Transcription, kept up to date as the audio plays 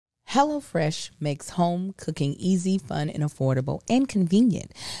HelloFresh makes home cooking easy, fun, and affordable and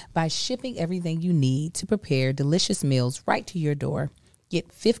convenient by shipping everything you need to prepare delicious meals right to your door. Get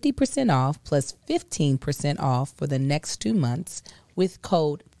 50% off plus 15% off for the next 2 months with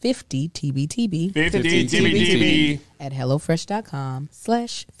code 50TBTB 50TBTB at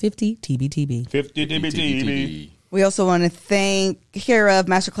HelloFresh.com/50TBTB. 50TBTB. We also want to thank Care of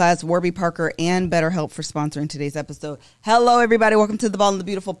Masterclass, Warby Parker, and BetterHelp for sponsoring today's episode. Hello, everybody. Welcome to the Ball and the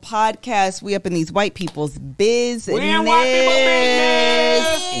Beautiful podcast. We up in these white people's business. We in white people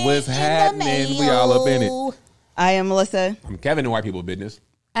business. What's happening? We all up in it. I am Melissa. I'm Kevin in white people business.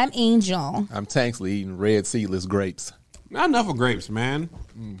 I'm Angel. I'm Tanksley eating red seedless grapes. Not enough of grapes, man.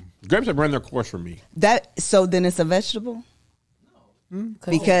 Grapes have run their course for me. So then it's a vegetable?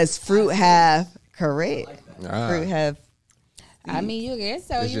 Because fruit have, correct. Fruit have. I mean, you guess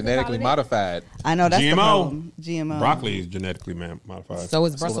so. It's You genetically modified. I know that's the GMO. problem. GMO. Broccoli is genetically modified. So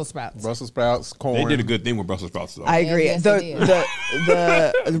is Brussels sprouts. Brussels sprouts, corn. They did a good thing with Brussels sprouts, though. I agree. Yes, the, it is.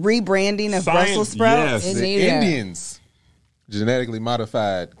 the rebranding of Science, Brussels sprouts. yes. It The needed that. Indians genetically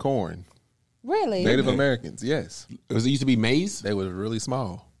modified corn. Really? Native Americans, yes. It used to be maize, They were really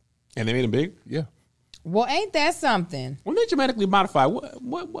small. and they made them big. Yeah. Well, ain't that something? When they genetically modify,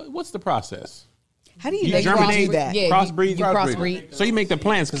 what's the process? How do you You know you germinate do that? Yeah, Crossbreed? You crossbreed. So you make the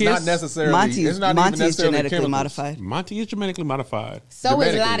plants It's kiss. not necessarily. Monty's, it's not Monty's even necessarily genetically chemicals. modified. Monty is genetically modified. So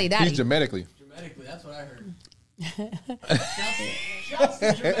is Genetically. Lottie He's Dottie. genetically. Dramatically, that's what I heard.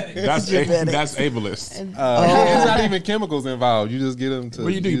 That's ableist. It's not even chemicals involved. You just get them to. What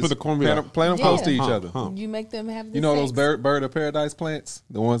do you do? You put the cornmeal. plant them close to each Yeah. other. You make them have the You know those sex. bird of paradise plants,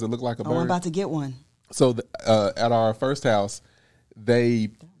 the ones that look like a Oh, I'm bird. about to get one. So at our first house, they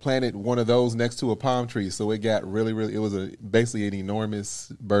planted one of those next to a palm tree. So it got really, really. It was basically an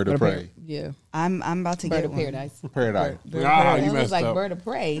enormous bird of prey. Yeah. I'm about to Bird get of one. paradise. Paradise. Ah, It you looks messed like up. bird of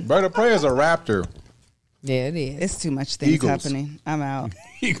prey. Bird of prey is a raptor. Yeah, it is. It's too much things Eagles. happening. I'm out.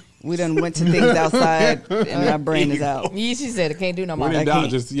 We done went to things outside, and my brain is out. Yeah, she said it can't do no more. When in I doubt, can't.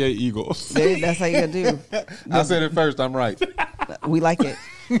 just eagles. That's how you gotta do. I said it first. I'm right. We like it.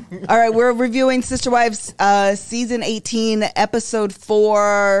 All right, we're reviewing Sister Wives season 18, episode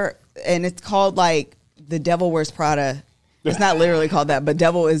 4, and it's called like The Devil Wears Prada. It's not literally called that, but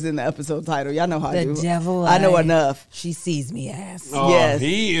devil is in the episode title. Y'all know how I do. The devil. I know enough. She sees me ass. Oh, Yes.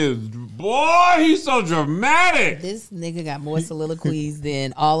 he is. Boy, he's so dramatic. This nigga got more soliloquies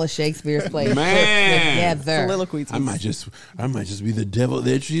than all of Shakespeare's plays Man. put together. Soliloquies. I might just be the devil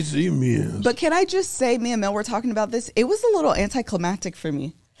that you see me as. But can I just say, me and Mel were talking about this. It was a little anticlimactic for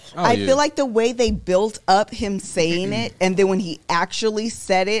me. Oh, I yeah. feel like the way they built up him saying it, and then when he actually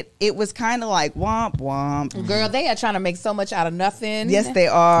said it, it was kind of like womp womp. Girl, they are trying to make so much out of nothing. Yes, they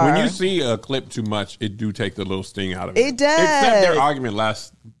are. When you see a clip too much, it do take the little sting out of it. It does. Except their argument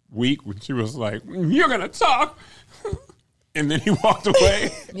last week when she was like, "You're gonna talk," and then he walked away.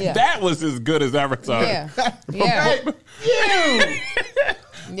 Yeah. That was as good as Avatar. Yeah. Yeah.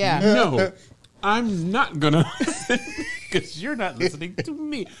 Yeah. No, I'm not gonna. Because you're not listening to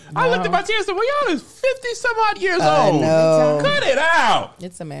me. I looked at my tears and said, well, y'all is 50 some odd years old. know. Cut it out.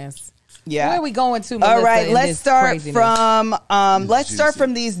 It's a mess. Yeah. Where are we going to, Melissa, All right, in let's this start craziness?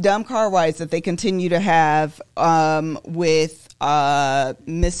 from these dumb car rides that they continue to have with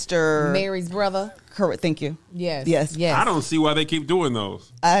Mr. Mary's brother. Correct. Thank you. Yes. Yes. Yes. I don't see why they keep doing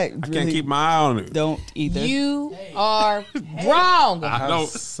those. I I really can't keep my eye on it. don't either. You are wrong. I I'm don't.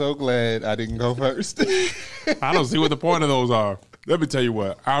 so glad I didn't go first. I don't see what the point of those are. Let me tell you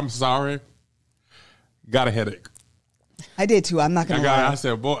what. I'm sorry. Got a headache. I did too. I'm not gonna I lie.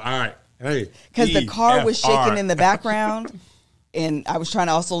 said, boy, all right. Hey. Because the car was EFR. shaking in the background, and I was trying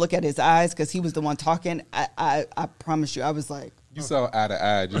to also look at his eyes because he was the one talking. I promise you, I was like, You saw eye to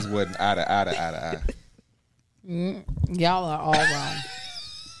eye, just wasn't eye to eye to eye to eye. Y'all are all wrong.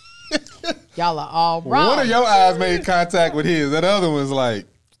 Y'all are all wrong. One of your eyes made contact with his. That other one's like,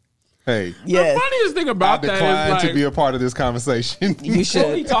 hey, yes, The funniest thing I about that decline is to like, be a part of this conversation. you he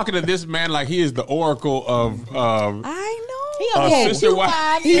should. talking to this man like he is the oracle of I know. He only had sister 2 wife.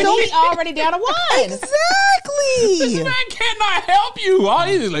 wives, and he already down to 1. This Exactly. man cannot help you. All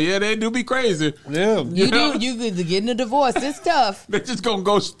he's like, yeah, they do be crazy. Yeah. You do. You getting a divorce. It's tough. They're just gonna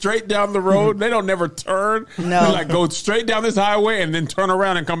go straight down the road. They don't never turn. No. They like go straight down this highway and then turn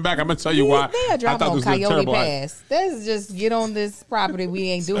around and come back. I'm gonna tell you why. They are driving on this was a Coyote terrible Pass. Let's just get on this property. We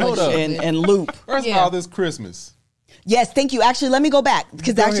ain't doing Hold up. shit. And loop. First Yeah. of all, this Christmas. Yes, thank you. Actually, let me go back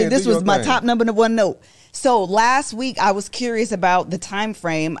because Go actually ahead, this do was your my thing. top number one note. So last week I was curious about the time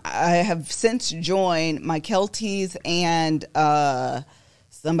frame. I have since joined my Kelties and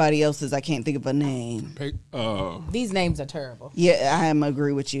somebody else's. I can't think of a name. These names are terrible. Yeah, I am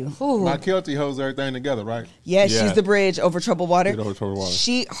agree with you. My Kelty holds everything together, right? Yeah, she's the bridge over troubled water. Over troubled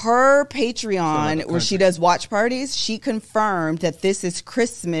water. Her Patreon, where she does watch parties, she confirmed that this is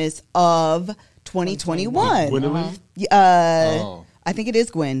Christmas of 2021. Gwendolyn? I think it is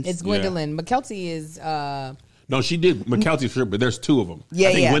Gwen. It's Gwendolyn. McKelty is... No, she did McKelty for sure, but there's two of them. Yeah,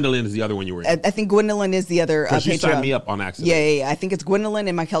 I think yeah. Gwendolyn is the other one you were in. I think Gwendolyn is the other Because she Patreon. signed me up on accident. Yeah. I think it's Gwendolyn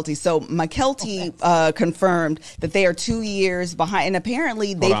and McKelty. So McKelty confirmed that they are 2 years behind, and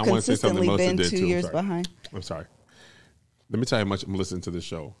apparently they've I wanna say something consistently Melissa been did, 2 too. years I'm sorry. behind. I'm sorry. Let me tell you how much I'm listening to this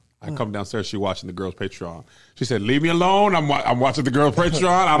show. I come downstairs. She watching the girls' Patreon. She said, "Leave me alone. I'm watching the girls' Patreon.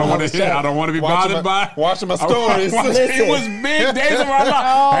 I don't want to hit. I don't want to be bothered by watching my stories." It was big days of our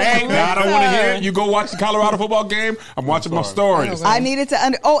life. Hey, I don't want to hear it. You go watch the Colorado football game. I'm watching my stories. I needed to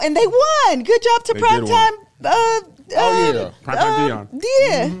and they won. Good job to They did Primetime. Primetime Dion.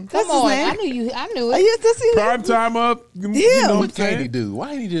 Yeah, that's Come on. his name. I knew it. Yes, that's his name. Primetime up. Yeah. What can't he do?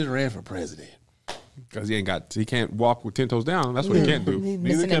 Why ain't he just ran for president? Because he can't walk with 10 toes down. That's what he can't do. He's Neither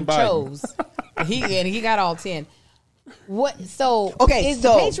missing can them Biden. toes. He got all 10. What? So Okay, is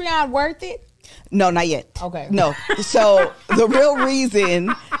so- the Patreon worth it? No, not yet. Okay. No. So the real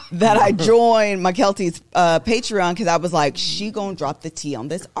reason that I joined McKelty's Patreon, because I was like, she gonna drop the T on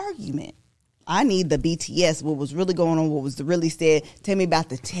this argument. I need the BTS. What was really going on? What was really said? Tell me about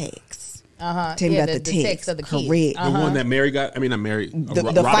the text. Tell me about the text of the kids. Correct. The one that Mary got, I mean, not Mary. The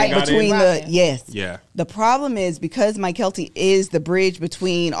Robin fight got between in. the yes. Yeah. The problem is because McKelty is the bridge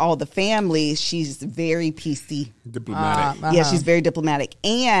between all the families. She's very PC. Diplomatic. Yeah, she's very diplomatic.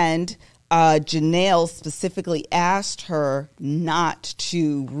 And Janelle specifically asked her not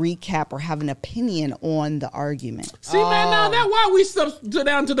to recap or have an opinion on the argument. See, man, now that's why we stood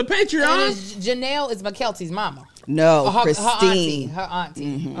down to the And Patreon. Janelle is McKelty's mama. No, Her Christine. Her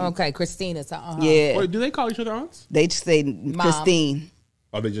auntie. Okay, Christine is her. Yeah. Wait, do they call each other aunts? They just say Christine.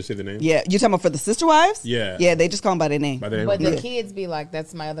 Oh, they just say the name? Yeah. You talking about for the sister wives? Yeah. Yeah, they just call them by their name. By their But name? the kids be like,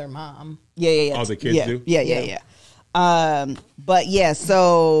 "That's my other mom." Yeah. Oh, the kids yeah. do? Yeah. But yeah,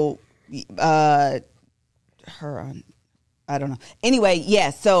 so I don't know. Anyway, yeah,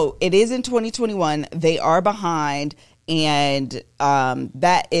 so it is in 2021. They are behind, and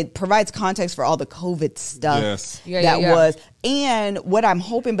that it provides context for all the COVID stuff Yes. that was. And what I'm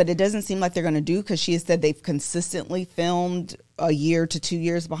hoping, but it doesn't seem like they're going to do, because she has said they've consistently filmed a year to 2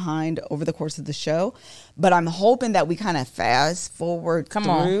 years behind over the course of the show. But I'm hoping that we kind of fast forward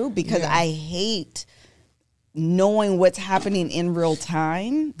through, because I hate knowing what's happening in real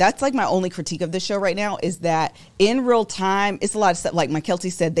time. That's like my only critique of the show right now, is that in real time, it's a lot of stuff. Like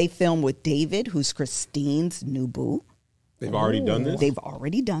McKelty said, they filmed with David, who's Christine's new boo. They've already done this? They've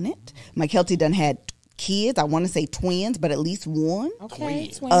already done it. McKelty done had kids. I want to say twins, but at least one. Okay,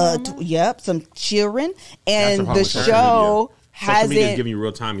 twin mama. Yep, some children. And That's the the problem with show Social media is hasn't giving you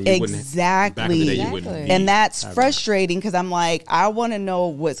real time. And you exactly. Wouldn't, back in the day, you wouldn't be And that's having frustrating, because I'm like, I want to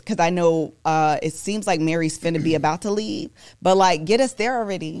know because I know it seems like Mary's finna be about to leave, but like, get us there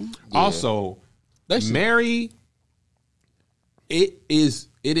already. Also, Mary, it is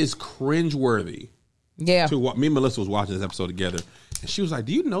cringeworthy. Yeah. To what me and Melissa was watching this episode together, and she was like,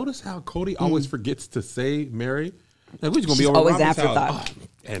 "Do you notice how Cody always forgets to say Mary? Like, we're just gonna be over always Robin's house. afterthought. Oh,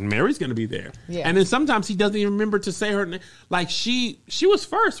 and Mary's gonna be there. Yeah. And then sometimes he doesn't even remember to say her name. Like she was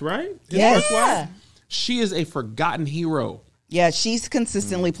first, right? Yes. Yeah. She is a forgotten hero. Yeah, she's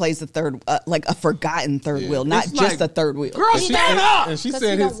consistently plays the third, like a forgotten third wheel, not It's just like, a third wheel. Girl, stand up. And she Because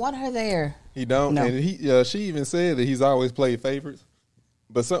said you his don't want her there. he don't, No. and she even said that he's always played favorites.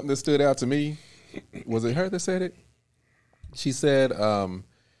 But something that stood out to me, was it her that said it? She said,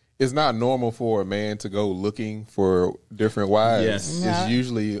 it's not normal for a man to go looking for different wives. Yes. It's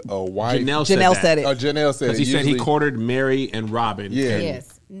usually a wife. Janelle Janelle said said that. it. Oh, Janelle said it. Because he said he Usually- courted Mary and Robin. Yeah. and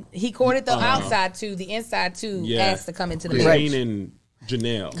Yes. He courted the outside two, the inside two asked to come into the Christine marriage. and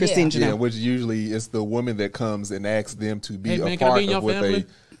Janelle. Christine Yeah. Janelle. Yeah, which usually it's the woman that comes and asks them to be Hey, man, a can I part be in of your what family?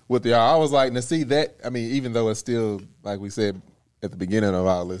 they are. I was like, now see that, I mean, even though it's still, like we said at the beginning of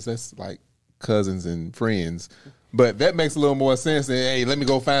all this, that's like cousins and friends. But that makes a little more sense than, hey, let me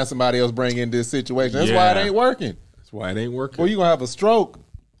go find somebody else bring in this situation. That's why it Yeah. ain't working. That's why it ain't working. Well, you gonna have a stroke.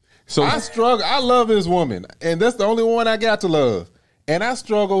 So I struggle. I love this woman, and that's the only one I got to love. And I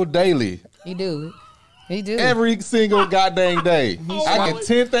struggle daily. He do. He do. Every single goddamn day. I get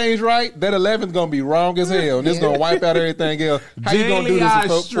 10 things right. That 11's going to be wrong as hell. And it's going to wipe out everything else. How you going to do Daily I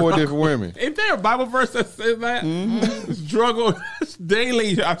this with four struggle. different women? Ain't there a Bible verse that says that? Struggle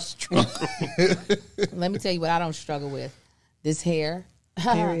daily. I struggle. Let me tell you what I don't struggle with. This hair.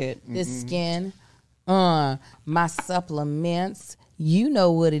 Period. This skin. My supplements. You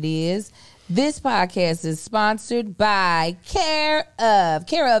know what it is. This podcast is sponsored by Care Of.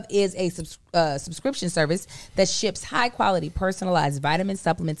 Care Of is a subscription service that ships high-quality, personalized vitamins,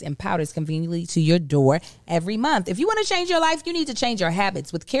 supplements, and powders conveniently to your door every month. If you want to change your life, you need to change your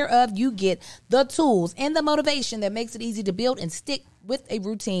habits. With Care Of, you get the tools and the motivation that makes it easy to build and stick with a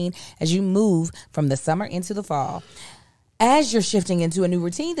routine as you move from the summer into the fall. As you're shifting into a new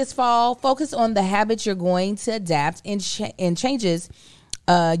routine this fall, focus on the habits you're going to adapt and changes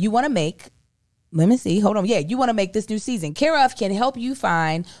you want to make. Let me see. Hold on. Yeah, you want to make this new season. Care Of can help you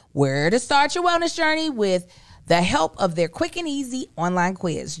find where to start your wellness journey with the help of their quick and easy online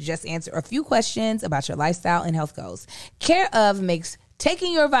quiz. Just answer a few questions about your lifestyle and health goals. Care Of makes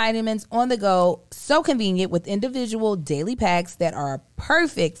taking your vitamins on the go so convenient with individual daily packs that are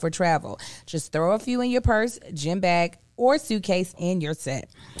perfect for travel. Just throw a few in your purse, gym bag, or suitcase and you're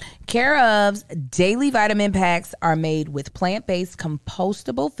set. Care Of's daily vitamin packs are made with plant-based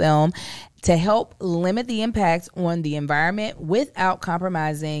compostable film to help limit the impact on the environment without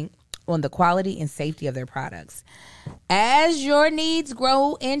compromising on the quality and safety of their products. As your needs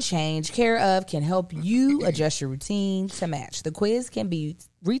grow and change, Care Of can help you adjust your routine to match. The quiz can be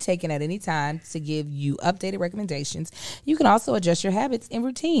retaken at any time to give you updated recommendations. You can also adjust your habits and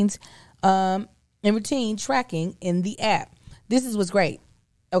routines and routine tracking in the app. This is what's great.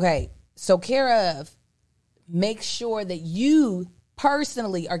 Okay, so Care Of makes sure that you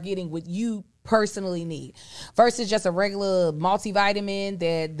personally are getting what you personally need versus just a regular multivitamin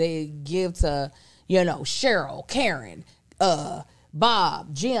that they give to, Cheryl, Karen,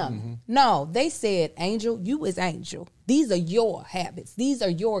 Bob, Jim. Mm-hmm. No, they said, Angel, you is Angel. These are your habits. These are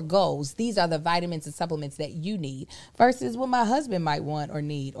your goals. These are the vitamins and supplements that you need versus what my husband might want or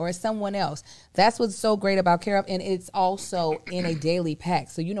need or someone else. That's what's so great about Care Of. And it's also in a daily pack.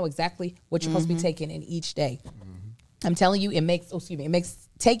 So you know exactly what you're supposed to be taking in each day. I'm telling you, it makes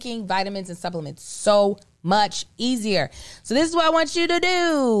taking vitamins and supplements so much easier. So this is what I want you to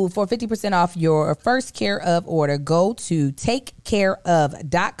do. For 50% off your first Care Of order, go to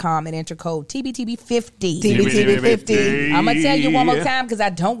takecareof.com and enter code TBTB50. TBTB50. I'm going to tell you one more time because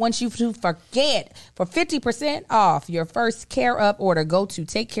I don't want you to forget. For 50% off your first Care Of order, go to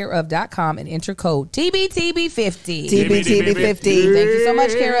takecareof.com and enter code TBTB50. TBTB50. Thank you so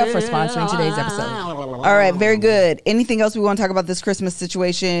much, Care Of, for sponsoring today's episode. All right, very good. Anything else we want to talk about this Christmas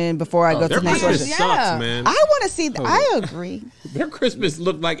situation before I go to the next Christmas question? sucks, man. I want to see. I agree. Their Christmas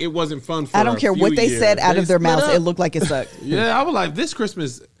looked like it wasn't fun for I don't care what they said out of their mouths. It looked like it sucked. Yeah, I was like, this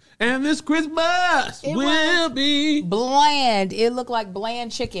Christmas will be bland. It looked like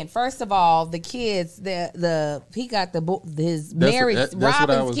bland chicken. First of all, the kids, he got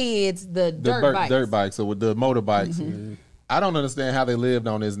Robin's kids, the dirt bikes. So with the motorbikes, I don't understand how they lived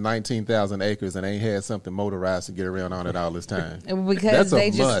on this 19,000 acres and ain't had something motorized to get around on it all this time. Because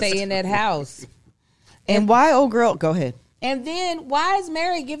they just stay in that house. And why, old girl? Go ahead. And then why is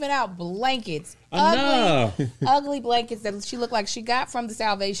Mary giving out blankets? Ugly blankets that she looked like she got from the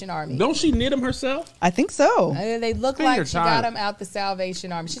Salvation Army. Don't she knit them herself? I think so. They look like she got them out the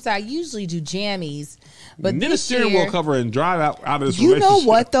Salvation Army. She said, I usually do jammies. But knit a steering wheel cover and drive out of this relationship. You know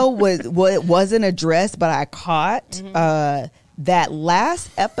what, though? What wasn't addressed, but I caught that last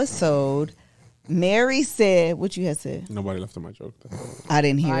episode. Mary said, what you had said? Nobody left on my joke. I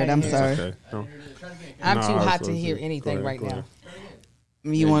didn't hear it. I'm sorry. Okay. No. I'm too hot to hear anything right now.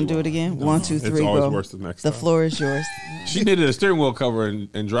 You want to do it again? No. 1, 2, 3, it's always go. Worse the next time. The floor is yours. She knitted a steering wheel cover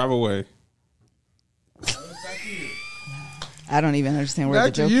and drive away. I don't even understand where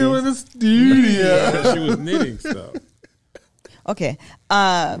the joke you is. In the studio. Yeah, she was knitting stuff. Okay.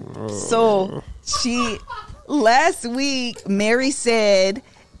 So last week, Mary said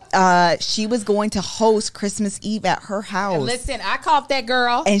she was going to host Christmas Eve at her house. And listen, I caught that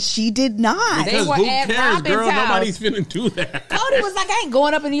girl. And she did not. They were at Robin's girl, house. Nobody's finna do that. Cody was like, I ain't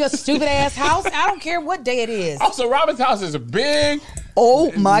going up in your stupid ass house. I don't care what day it is. Also, Robin's house is big.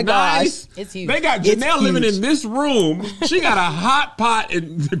 Oh my nice. gosh. It's huge. They got Janelle living in this room. She got a hot pot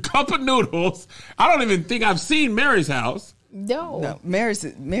and a cup of noodles. I don't even think I've seen Mary's house. No, Mary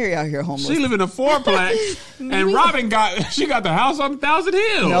out here homeless. She live in a fourplex, and Robin got the house on 1,000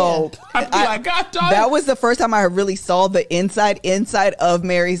 Hills. No, God, that was the first time I really saw the inside of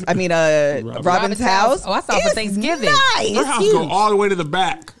Robin's house. Oh, I saw it for Thanksgiving. Nice. Her house go all the way to the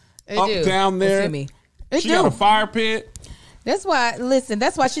back, down there. She got a fire pit. That's why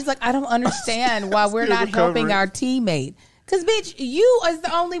she's like, I don't understand why we're not helping our teammate. Because, bitch, you is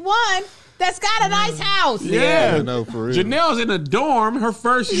the only one that's got a nice house. Yeah, no, for real. Janelle's in a dorm her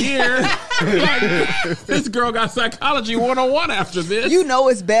first year. Like, this girl got psychology 101 after this. You know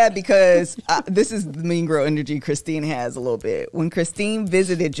it's bad because this is the mean girl energy Christine has a little bit. When Christine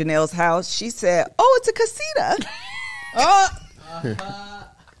visited Janelle's house, she said, "Oh, it's a casita."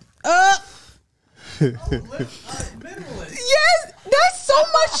 Yes, that's so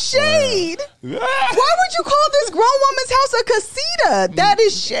much shade. Why would you call this grown woman's house a casita? That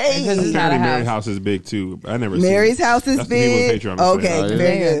is shade. Apparently Mary's house is big too. I never seen Mary's it. house is That's the people big. on Patreon Okay, saying.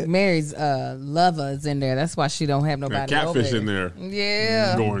 very good. Mary's lover is in there. That's why she don't have Got nobody catfish over in there.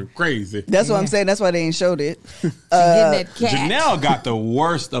 Yeah. Going crazy. That's what I'm saying. That's why they ain't showed it. She getting that cat. Janelle got the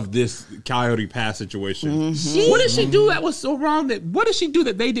worst of this Coyote Pass situation. Mm-hmm. What did she do that was so wrong? What did she do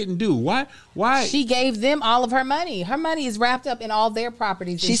that they didn't do? Why? She gave them all of her money. Her money is wrapped up in all their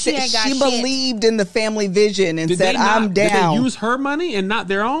properties. She and said ain't got she shit. believed in the family vision and said, "I'm Did down." they use her money and not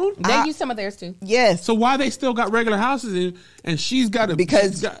their own? They use some of theirs too. Yes. So why they still got regular houses and she's got to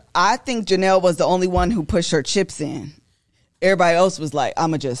Because I think Janelle was the only one who pushed her chips in. Everybody else was like,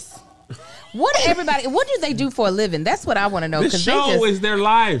 "I'ma just." What do they do for a living? That's what I want to know. this show is their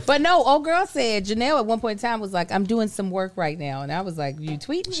life. But no, old girl said Janelle at one point in time was like, "I'm doing some work right now," and I was like, "You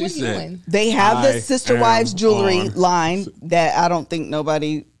tweeting? She What are you said- doing?" They have I the Sister am Wives jewelry on. line that I don't think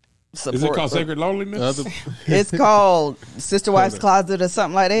nobody supports. Is it called Sacred Loneliness? It's called Sister Wives Closet or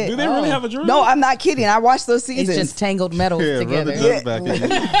something like that. Do they really have a jewelry? No, I'm not kidding. I watched those It's seasons. just tangled metals together. Back in.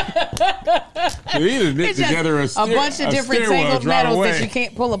 They either knit It's just together a bunch of different tangled metals that you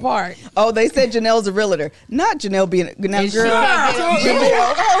can't pull apart. Oh, they said Janelle's a realtor. Not Janelle being a girl. And she-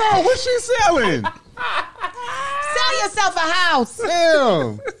 Hold on, what's she selling? Sell yourself a house.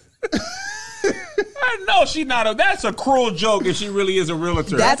 Damn. No, she not. That's a cruel joke if she really is a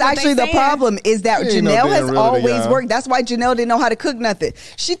realtor. That's what actually they the saying. problem is that She ain't no Janelle damn has realtor, always y'all. worked. That's why Janelle didn't know how to cook nothing.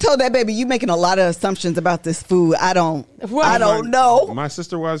 She told that baby, "You making a lot of assumptions about this food. I don't know." My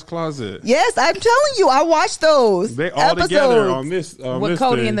sister wives closet. Yes, I'm telling you, I watched those. They all episodes. together on this. With this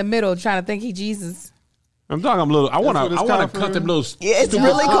Cody thing. in the middle trying to think he Jesus. I'm talking. I'm little. I want what to. it's I want called to cut for? them little. Yeah, it's stupid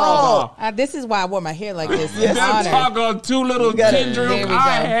really curls called. off. This is why I wore my hair like this. Yes. In Them honor, talk on two little gotta- tendrils. there we go.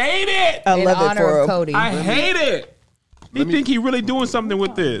 I hate it. I in love it honor for of him. Cody. I hate it. You think he really doing something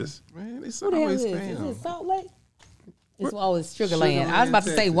with this? Man, it's Who the hell always is this? down. Is it Salt Lake? It's Sugar Land. I was about to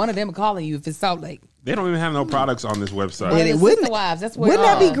say Texas. one of them are calling you if it's Salt Lake. They don't even have no products on this website. Yeah, they It's wouldn't- Sister Wives. That's where Wouldn't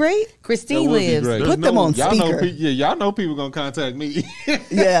that be great? That Christine would be lives. great. Put them on y'all know, speaker. y'all know people gonna contact me.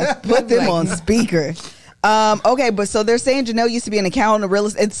 Yeah, put them on speaker. Okay, but so they're saying Janelle used to be an accountant, a real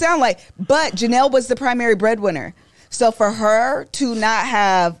estate. It sounds like, but Janelle was the primary breadwinner. So for her to not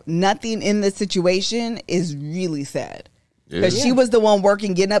have nothing in this situation is really sad. Because she was the one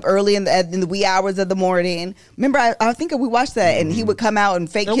working, getting up early in the wee hours of the morning. Remember, I think we watched that, and he would come out and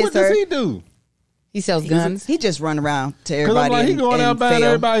fake And kiss what her. does he do? He sells guns. He just run around to Because everybody. I'm like, he and- going and out buying fail.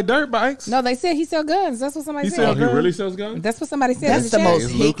 everybody dirt bikes. No, they said he sell guns. That's what somebody He said. Oh, sell he really sells guns? That's what somebody said. That's in the chat. most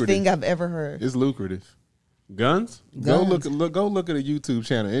It's hick lucrative. thing I've ever heard. It's lucrative. Guns? Go look at a YouTube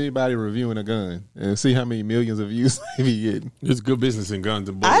channel. Anybody reviewing a gun and see how many millions of views they be getting. There's good business in guns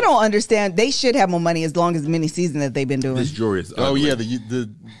and bullets. I don't understand. They should have more money as long as the mini season that they've been doing. This jury is Oh ugly. yeah, the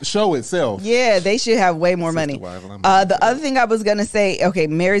show itself. Yeah, they should have way more money. Wives, I'm- The other thing I was gonna say, okay,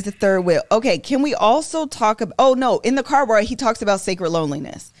 Mary's the third wheel. Okay, can we also talk about? Oh no, in the car where he talks about sacred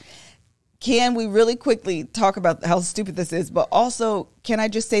loneliness. Can we really quickly talk about how stupid this is? But also, can I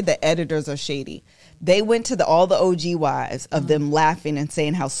just say the editors are shady? They went to all the OG wives of them laughing and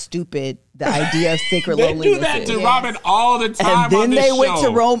saying how stupid the idea of sacred They loneliness do that is. to Robin all the time. And then on this they went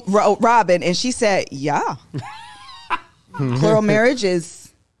to show. Robin, and she said, "Yeah, plural marriage it's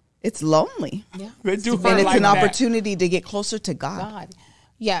lonely, They do her and it's like an that. opportunity to get closer to God." God.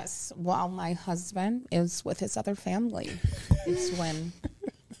 Yes. While my husband is with his other family, it's when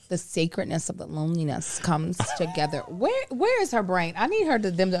the sacredness of the loneliness comes together. Where is her brain? I need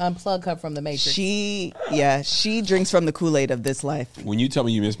them to unplug her from the matrix. She drinks from the Kool-Aid of this life. When you tell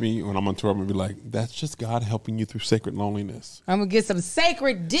me you miss me when I'm on tour, I'm gonna be like, "That's just God helping you through sacred loneliness." I'm gonna get some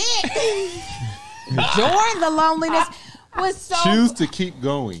sacred dick during the loneliness. Choose to keep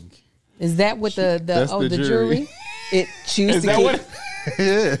going. Is that what the That's the jury? It choose Is to that keep. what?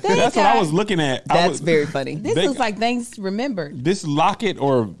 That's what I was looking at. That's very funny. This They- looks like things remembered. This locket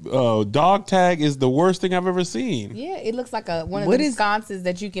or dog tag is the worst thing I've ever seen. Yeah, it looks like one of What the is- sconces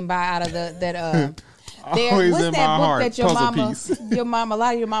that you can buy out of that. Always What's in that my book heart, that your puzzle mama, piece. your mama, a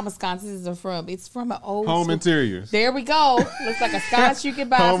lot of your mama's sconces are from? It's from an old Home school- interiors. There we go. Looks like a sconce you can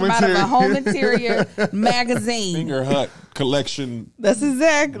buy Home from out of a interior. home interior magazine. Finger Hut collection. That's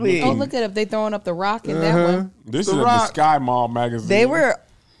exactly. Oh, look at it. They throwing up the rock in that one. This The is a Rock. Sky Mall magazine. They were.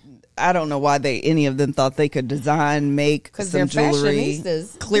 I don't know why any of them thought they could design, make Because some they're jewelry.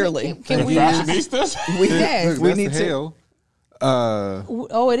 fashionistas. Clearly. Can we Fashionistas? Yes. We That's need the to. hell.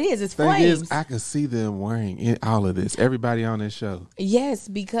 Oh, it is. It's Thing flames. is, I can see them wearing all of this. Everybody on this show. Yes,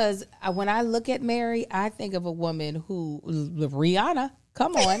 because when I look at Mary, I think of a woman who, Rihanna,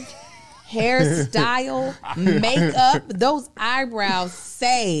 come on, hairstyle, makeup, those eyebrows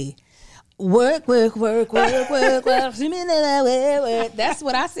say, work, work, work, work, work, work. That's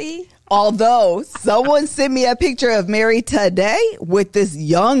what I see. Although someone sent me a picture of Mary today with this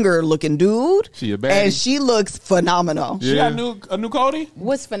younger looking dude, She a baddie? and she looks phenomenal. She Yeah. got a new Cody?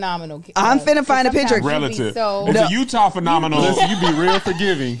 What's phenomenal? I'm finna find a picture. Sometimes you be Relative. So, It's a Utah phenomenal. Listen, you be real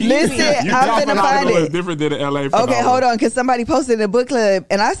forgiving. Listen, Utah I'm finna find phenomenal is it. different than the LA phenomenal. Okay, hold on, because somebody posted in a book club,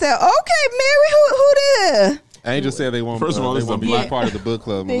 and I said, "Okay, Mary, who there?" Angel said they won't. First of all, they this is won't a be black- part of the book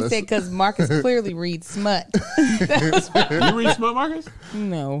club. they unless- said because Marcus clearly reads smut. You read Smut Marcus?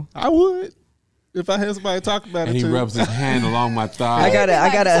 No. I would if I had somebody talk about And it he too. rubs his hand along my thigh. I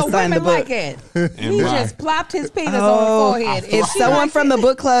gotta so assign the women book. like it. And He why? just plopped his penis on Oh, the forehead. if someone from the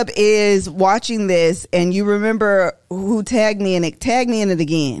book club is watching this and you remember who tagged me in it, tag me in it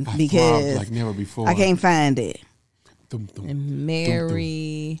again I because throbbed like never before. I can't find it. Dum, dum. And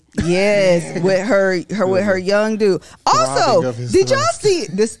Mary. Yes, with her young dude. Also, Throbbing of his did y'all thrust. see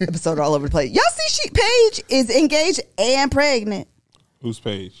this episode all over the place? Y'all see Paige is engaged and pregnant Whose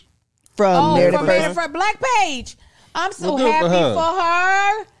page? from Oh, Meredith from First. Meredith for Black Page. I'm so Well, good happy for her. for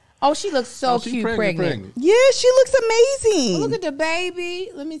her. Oh, she looks so She cute pregnant. Yeah, she looks amazing. Look at the baby.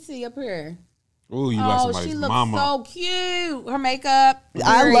 Let me see up here. Ooh, you like Oh, somebody's she looks mama. so cute. Her makeup.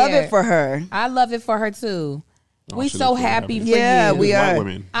 I love period. it for her. I love it for her too. Oh, We she so looks really happy happy. for Yeah, you. we White are.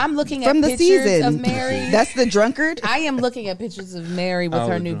 women. I'm looking From at the pictures season. of Mary. That's the drunkard. I am looking at pictures of Mary with Oh,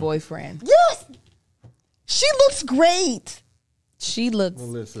 her the new drunk. boyfriend. Yes, she looks great. She looks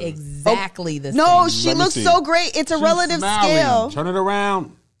Melissa. exactly the No, same. she Let me looks see. so great. It's a She's relative smiling. scale. Turn it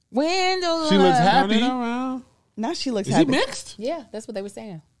around. Window. She looks Turn it happy. around. Now she looks Is he happy, mixed? Yeah, that's what they were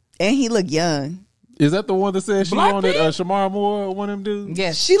saying. and he look young. Is that the one that said she Black wanted Pink? Shamar Moore? One of them dudes.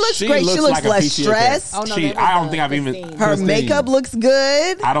 Yes. She looks great. She looks like a less PTA stressed. Oh, no, She, that was I don't the- think I've the even. scene. Her Christine. makeup looks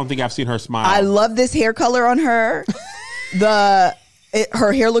good. I don't think I've seen her smile. I love this hair color on her.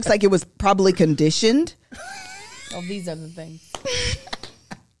 Her hair looks like it was probably conditioned. Oh, these are the things.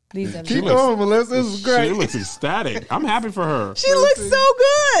 These are the Keep things. going, Melissa. This is She great. looks ecstatic. I'm happy for her. She looks so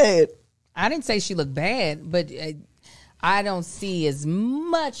good. I didn't say she looked bad, but I don't see as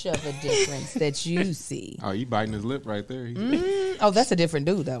much of a difference that you see. Oh, you biting his lip right there. Oh, that's a different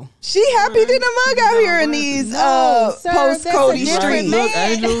dude, though. She happy than a mug out here in these No, sir, post that's a Cody different streets. man. Look,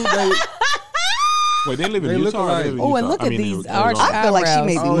 Angel. They, Wait, they live in They look Utah. or alike. they live in Oh, and Utah? look I at mean, these it- arch I feel like she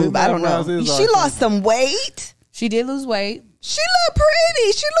may be eyebrows. moved. I don't know. eyebrows is She arched. lost some weight. She did lose weight. She looked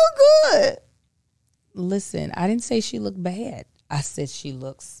pretty. She looked good. Listen, I didn't say she looked bad. I said she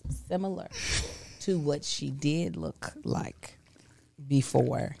looks similar to what she did look like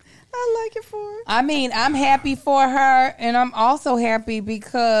before. I like it for her. I mean, I'm happy for her, and I'm also happy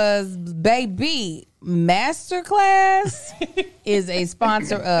because, baby, Masterclass is a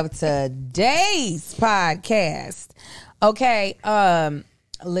sponsor of today's podcast. Okay,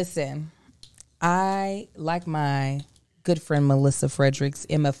 listen, I, like my good friend Melissa Fredericks,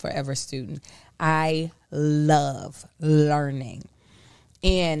 am a forever student. I love learning.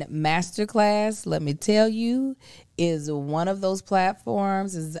 And Masterclass, let me tell you, is one of those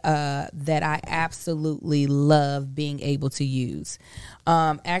platforms that I absolutely love being able to use.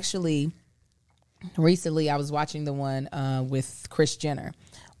 Actually, recently I was watching the one with Kris Jenner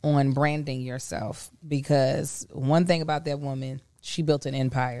on branding yourself, because one thing about that woman, she built an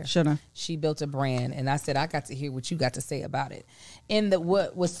empire. Shoulda. She built a brand, and I said I got to hear what you got to say about it. And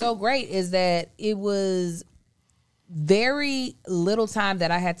what was so great is that it was very little time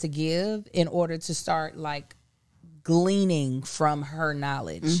that I had to give in order to start like gleaning from her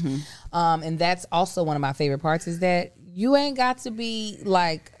knowledge. And that's also one of my favorite parts, is that you ain't got to be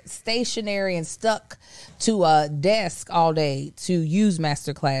like stationary and stuck to a desk all day to use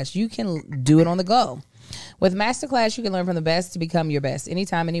Masterclass. You can do it on the go. With Masterclass, you can learn from the best to become your best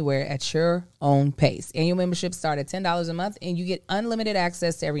anytime, anywhere, at your own pace. Annual memberships start at $10 a month, and you get unlimited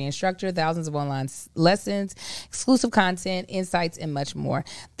access to every instructor, thousands of online lessons, exclusive content, insights, and much more.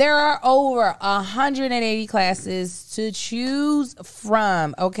 There are over 180 classes to choose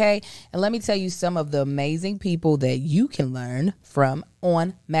from, okay? And let me tell you some of the amazing people that you can learn from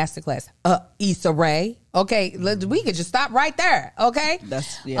on Masterclass. Issa Rae. Okay, we could just stop right there, okay?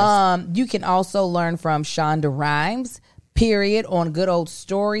 Yes. You can also learn from Shonda Rhimes, period, on good old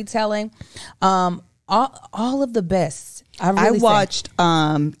storytelling. all of the best. I really watched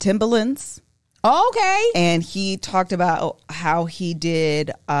Timbaland's. Okay. And he talked about how he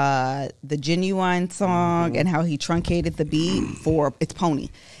did the Genuine song and how he truncated the beat for It's Pony.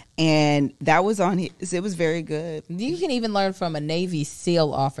 And that was on his, it was very good. You can even learn from a Navy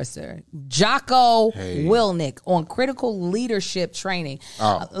SEAL officer, Jocko Wilnick, on critical leadership training.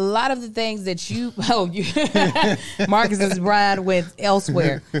 A lot of the things that Marcus's Brian went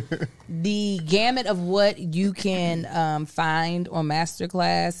elsewhere. The gamut of what you can find on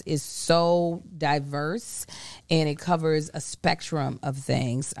Masterclass is so diverse, and it covers a spectrum of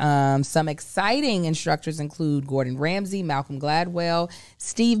things. Some exciting instructors include Gordon Ramsay, Malcolm Gladwell,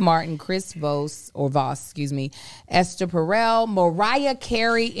 Steve Martin, Chris Voss, Esther Perel, Mariah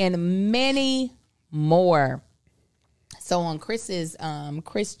Carey, and many more. So on Kris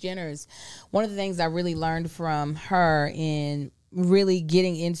Jenner's, one of the things I really learned from her in really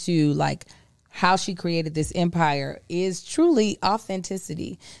getting into like how she created this empire is truly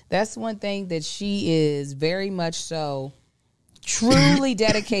authenticity. That's one thing that she is very much so truly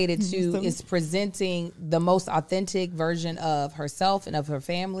dedicated to, is presenting the most authentic version of herself and of her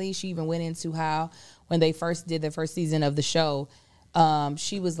family. She even went into how when they first did the first season of the show,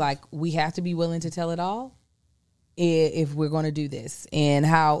 she was like, we have to be willing to tell it all if we're going to do this. And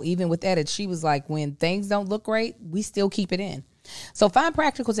how even with edits, she was like, when things don't look great, we still keep it in. So find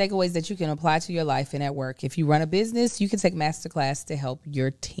practical takeaways that you can apply to your life and at work. If you run a business, you can take Masterclass to help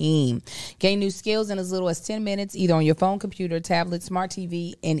your team. Gain new skills in as little as 10 minutes, either on your phone, computer, tablet, smart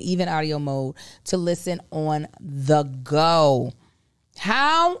TV, and even audio mode to listen on the go.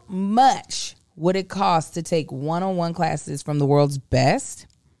 How much would it cost to take one-on-one classes from the world's best?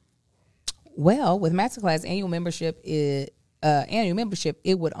 Well, with Masterclass annual membership, it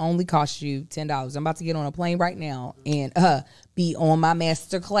would only cost you $10. I'm about to get on a plane right now and be on my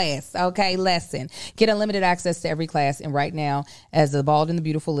Masterclass, lesson. Get unlimited access to every class. And right now, as the Bald and the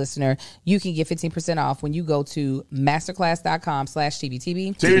Beautiful listener, you can get 15% off when you go to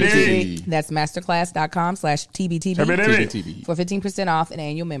masterclass.com/TBTB. TBTB. That's masterclass.com/TBTB for 15% off an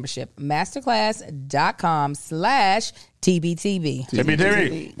annual membership. Masterclass.com/TBTB.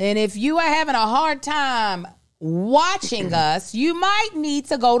 TBTB. And if you are having a hard time watching us, you might need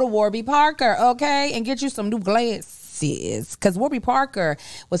to go to Warby Parker, and get you some new glasses. Because Warby Parker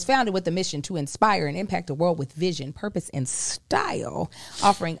was founded with the mission to inspire and impact the world with vision, purpose, and style.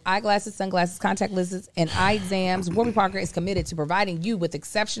 Offering eyeglasses, sunglasses, contact lenses, and eye exams, Warby Parker is committed to providing you with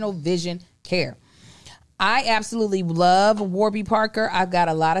exceptional vision care. I absolutely love Warby Parker. I've got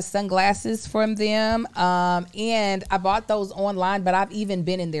a lot of sunglasses from them, and I bought those online, but I've even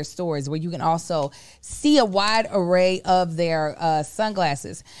been in their stores where you can also see a wide array of their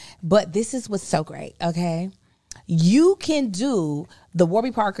sunglasses. But this is what's so great, You can do the Warby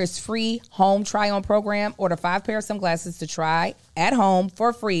Parker's free home try-on program. Order 5 pair of sunglasses to try at home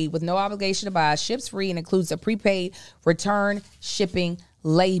for free with no obligation to buy. Ships free and includes a prepaid return shipping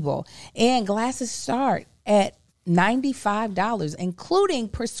label. And glasses start at $95, including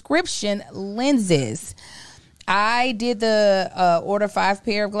prescription lenses. I did the order 5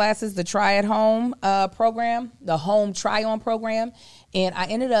 pair of glasses, the try at home program, the home try on program. And I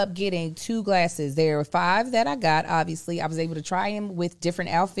ended up getting 2 glasses. There were 5 that I got. Obviously, I was able to try them with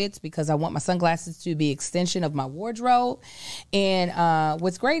different outfits because I want my sunglasses to be extension of my wardrobe. And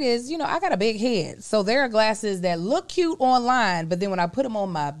what's great is, I got a big head. So there are glasses that look cute online, but then when I put them on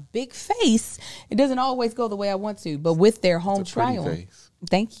my big face, it doesn't always go the way I want to. But with their home try-on.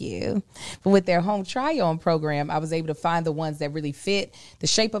 Thank you. But with their home try-on program, I was able to find the ones that really fit the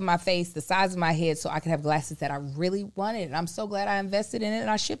shape of my face, the size of my head, so I could have glasses that I really wanted. And I'm so glad I invested in it, and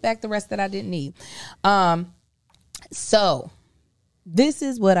I shipped back the rest that I didn't need. So this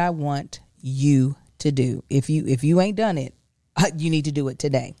is what I want you to do. If you ain't done it, you need to do it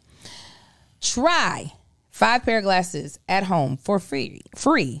today. Try 5 pair of glasses at home for free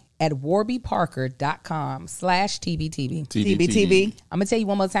at warbyparker.com/TBTB. TBTB. I'm going to tell you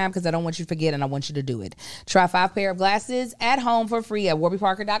one more time because I don't want you to forget and I want you to do it. Try 5 pair of glasses at home for free at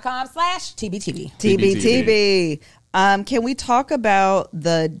warbyparker.com/TBTB. TBTB. Can we talk about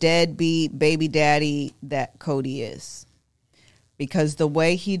the deadbeat baby daddy that Cody is? Because the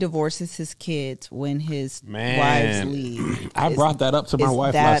way he divorces his kids when his wives leave. I brought that up to my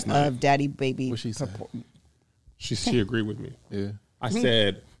wife last night. That of daddy baby. What she said? She agreed with me. Yeah. I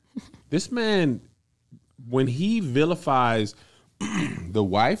said, this man, when he vilifies the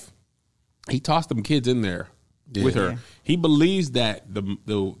wife, he tossed them kids in there with her. He believes that the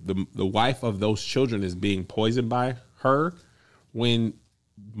wife of those children is being poisoned by her when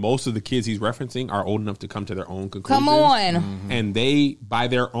most of the kids he's referencing are old enough to come to their own conclusions. Come on. And they, by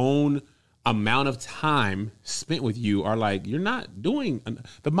their own amount of time spent with you are like, you're not doing,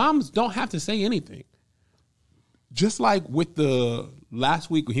 the moms don't have to say anything. Just like with the last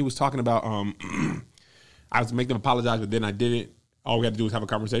week when he was talking about, I was making them apologize, but then I didn't. All we had to do was have a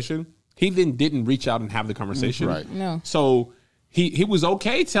conversation. He then didn't reach out and have the conversation. Right. No. So he was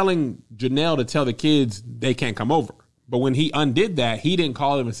okay telling Janelle to tell the kids they can't come over. But when he undid that, he didn't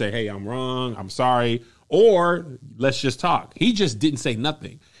call them and say, hey, I'm wrong, I'm sorry, or let's just talk. He just didn't say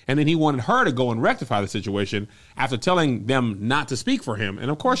nothing. And then he wanted her to go and rectify the situation after telling them not to speak for him.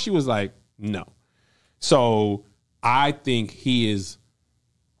 And of course she was like, no. So I think he is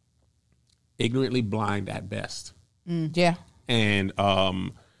ignorantly blind at best. Yeah. And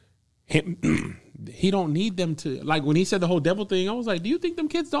he don't need them to, like when he said the whole devil thing, I was like, do you think them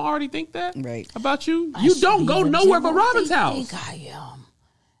kids don't already think that about you? You don't go nowhere but Robin's house. Think I am.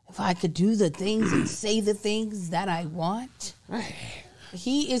 If I could do the things and say the things that I want.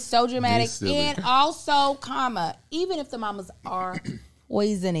 He is so dramatic. And also, even if the mamas are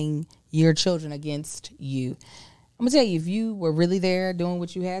poisoning your children against you, I'm gonna tell you, if you were really there doing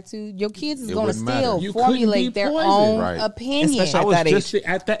what you had to, your kids is gonna still formulate their own opinion. Especially at that age.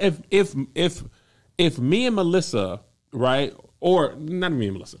 At that, if me and Melissa, right, or not me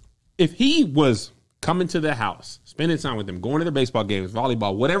and Melissa, if he was coming to their house, spending time with them, going to their baseball games,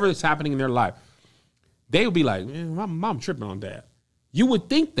 volleyball, whatever is happening in their life, they would be like, man, my mom tripping on dad. You would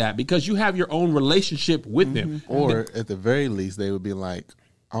think that because you have your own relationship with them. Or at the very least, they would be like,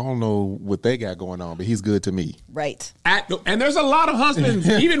 I don't know what they got going on, but he's good to me. Right. And there's a lot of husbands,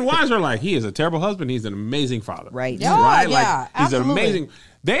 even wives are like, he is a terrible husband. He's an amazing father. Right. Oh, Right? yeah, Like, he's absolutely. amazing.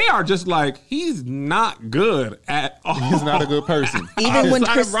 They are just like, he's not good at all. He's not a good person. Even when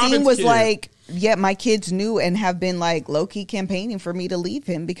Outside of Christine Robin's was kid. like, yeah, my kids knew and have been like low-key campaigning for me to leave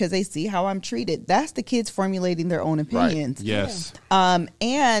him because they see how I'm treated. That's the kids formulating their own opinions. Yes. And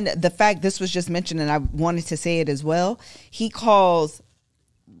the fact this was just mentioned, and I wanted to say it as well, he calls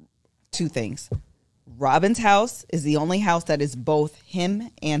two things. Robin's house is the only house that is both him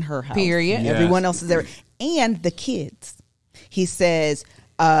and her house. Period. Yes. Everyone else is there. And the kids. He says,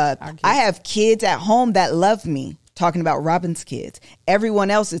 I have kids at home that love me. Talking about Robin's kids.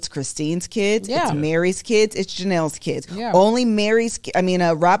 Everyone else, it's Christine's kids. Yeah. It's Mary's kids. It's Janelle's kids. Yeah. Only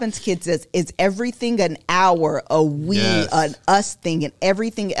Robin's kids is everything an hour, a we, Yes. an us thing, and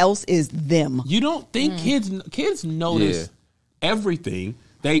everything else is them. You don't think kids notice everything.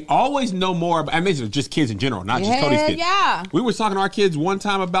 They always know more about, I mean, it's just kids in general, not just Cody's kids. Yeah. We were talking to our kids one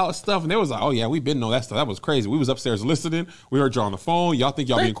time about stuff, and they was like, oh, yeah, we've been knowing that stuff. That was crazy. We was upstairs listening. We heard you on the phone. Y'all think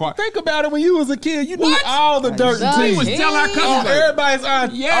y'all being quiet. Think about it when you was a kid. You knew What? all the dirt and We We tea. was telling our cousins. Oh, like, everybody's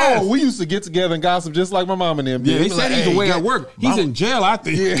on. Yes. Oh, we used to get together and gossip just like my mom and them. yeah, did. they Be said like, he's hey, away get- at work. He's in jail, I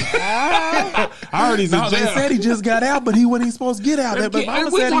think. Yeah. I heard he's No, in they jail. said he just got out, but he wasn't supposed to get out. They're But mama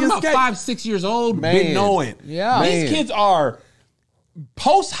we're said he talking about escaped. 5-6 years old, Man. been knowing. Yeah. These Man. kids are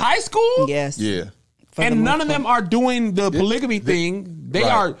post high school. Yes. Yeah. For the And most none of them are doing the polygamy thing. They Right.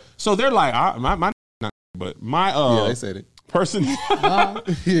 are, so they're like, my not, but my Yeah, they said it. person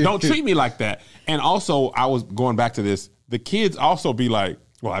don't treat me like that. And also, I was going back to this. The kids also be like,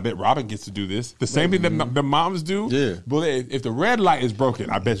 well, I bet Robin gets to do this. The same thing that the moms do. Yeah. But if the red light is broken,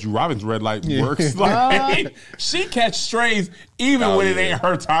 I bet you Robin's red light works. Like, she catch strays even when it yeah. ain't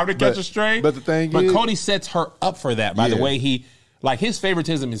her time to catch a stray. but the thing but is- Cody sets her up for that by the Yeah. way he. Like, his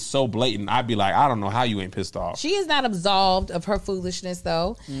favoritism is so blatant. I'd be like, I don't know how you ain't pissed off. She is not absolved of her foolishness,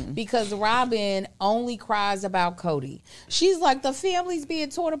 though, because Robin only cries about Cody. She's like, the family's being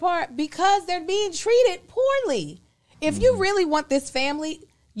torn apart because they're being treated poorly. If you really want this family,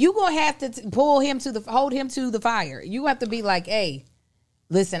 you gonna have to hold him to the fire. You have to be like, hey,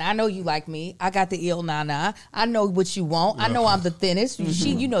 listen, I know you like me. I got the ill nana. I know what you want. I know I'm the thinnest.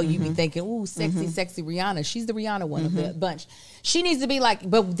 You know, you be thinking, ooh, sexy Rihanna. She's the Rihanna one of the bunch. She needs to be like,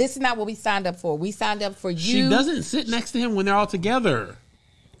 but this is not what we signed up for. We signed up for you. She doesn't sit next to him when they're all together.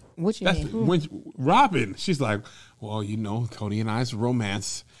 What you That's mean? when Robin, she's like, well, you know, Cody and I's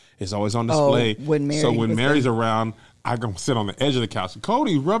romance is always on display. when Mary so when was Mary's around, I gonna sit on the edge of the couch.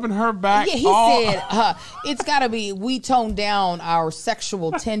 Cody rubbing her back. Yeah, he said it's got to be. We tone down our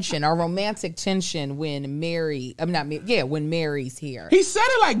sexual tension, our romantic tension when when Mary's here. He said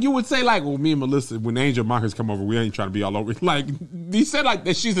it like you would say, like, well, me and Melissa, when Angel Marcus come over, we ain't trying to be all over. Like, he said like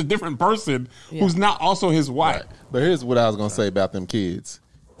that she's a different person who's not also his wife. But here's what I was gonna say about them kids.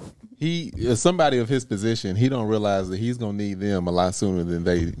 He, as somebody of his position, he don't realize that he's gonna need them a lot sooner than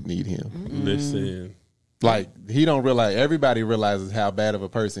they need him. Listen. Like, he don't realize. Everybody realizes how bad of a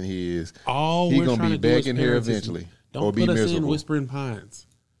person he is. All He we're gonna trying be to do as begging here parents is eventually, Don't or put be us in miserable. Whispering Pines.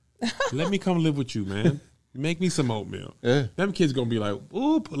 Let me come live with you, man. Make me some oatmeal. Yeah. Them kids gonna be like,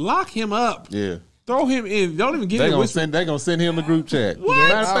 "Ooh, lock him up. Yeah. Throw him in. Don't even give They him gonna whisper. send him the group chat. What?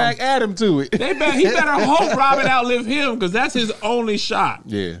 Matter of fact, add him to it. He better hope Robin outlive him because that's his only shot.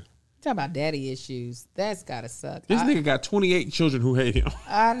 Yeah. Talk about daddy issues. That's gotta suck. This nigga got 28 children who hate him.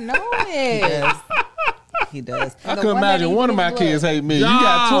 I know it. He does. I couldn't imagine one of my kids hate me. You Nah.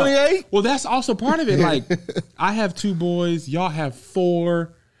 got 28? Well, that's also part of it. Like, I have 2 boys. Y'all have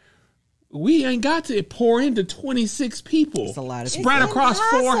 4. We ain't got to pour into 26 people. It's a lot of spread people. across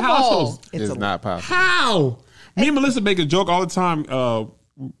 4 impossible. households. It's not possible. How? Me and Melissa make a joke all the time.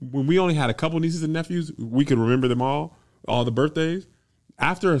 When we only had a couple nieces and nephews, we could remember them all the birthdays.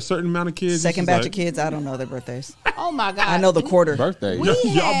 After a certain amount of kids, Second batch of kids, I don't know their birthdays. Oh my God. I know the quarter. Birthday. We Y'all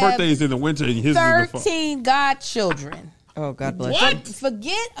have birthdays in the winter and his is in the fall. 13 godchildren. Oh, God bless. What?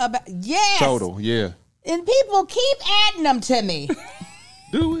 Forget about, yes. Total, yeah. And people keep adding them to me.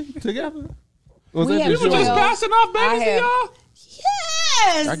 Do we together? Was We that have just You were just Well, passing off babies I to have- y'all?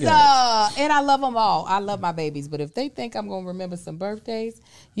 Yes. I get And I love them all. I love my babies. But if they think I'm going to remember some birthdays,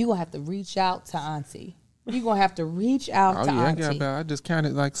 you're going to have to reach out to Auntie. You're going to have to reach out Oh to yeah, Auntie. I just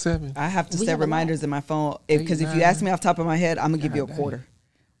counted like 7. I have to We set have a lot. reminders in my phone because if you ask me off the top of my head, I'm gonna give you a quarter,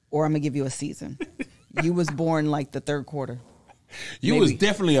 or I'm gonna give you a season. You was born like the 3rd quarter. You was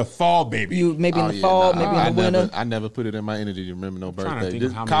definitely a fall baby. You maybe in Oh, the yeah, fall, nah, maybe I in the winter. I never put it in my energy to remember no trying to birthday. think of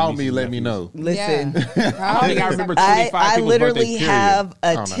Just how many call nieces me, and let me know. nephews. Listen, I don't think I remember 25 I people's literally birthdays, period. have a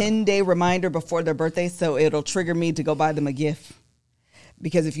Oh, no. 10-day reminder before their birthday, so it'll trigger me to go buy them a gift.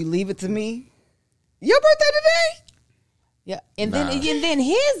 Because if you leave it to me, your birthday today? Yeah. And Nah. then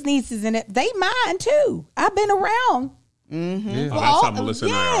his nieces and they mine too. I've been around. Oh, that's All- how Melissa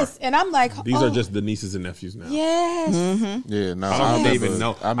and I are. yes. And I'm like, These are just the nieces and nephews now. yes. Yeah, no, I don't even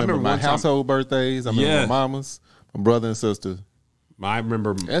know. I remember my one time- household birthdays. I remember Yeah. my mama's, my brother and sister. I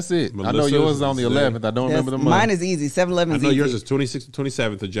remember. That's it. I know Melissa's yours is on the is 11th. I don't remember the month. Mine is easy. 7-Eleven I is know easy. yours is 26th to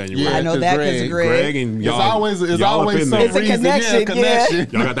 27th of January. I know 'cause that because of Greg and It's y'all. always y'all up always in some there. It's a reason. connection, Yeah, connection.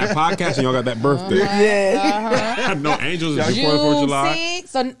 Y'all got that podcast and y'all got that birthday. Yeah. I know Angels is June June 4th of July. 6th.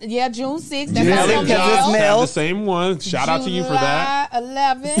 So yeah, June 6th. That's June how 6th, it because it's goes. Mel. Have the same one. Shout out to you for that.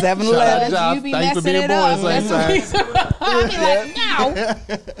 July 11th. 7-Eleven. Shout out, You be Josh. Thanks for messing being it born up. at the same time. I'll be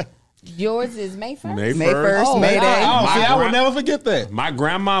like, no. Yours is May 1st? May 1st. May 1st, Oh, May God. Day. Oh, My see, I will gra- never forget that. My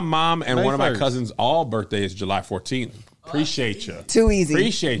grandma, mom, and May one of my 1st. cousins' all birthday is July 14th. Appreciate you. Too easy.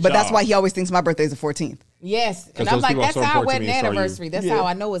 Appreciate But that's y'all. why he always thinks my birthday is the 14th. Yes. And those I'm like, people are that's so our important to wedding me, and so are you. anniversary. That's Yeah. how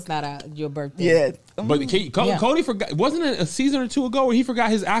I know it's not your birthday. Yeah. But Yeah. Cody forgot. Wasn't it a season or two ago where he forgot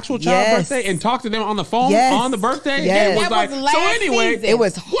his actual child Yes. birthday and talked to them on the phone Yes. on the birthday? Yes. And was That like, was so last anyway, season. It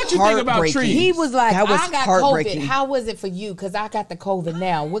was what you think about heartbreaking. trees? He was like, That was I got heartbreaking. COVID. How was it for you? Because I got the COVID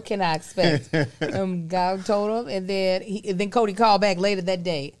now. What can I expect? God told him. And then Cody called back later that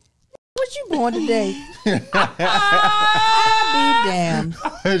day. What you born today? I'll be damned.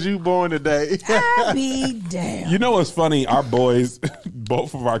 As you born today. I'll be damned. You know what's funny? Our boys,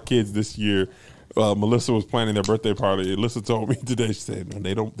 both of our kids this year, Melissa was planning their birthday party. Alyssa told me today, she said,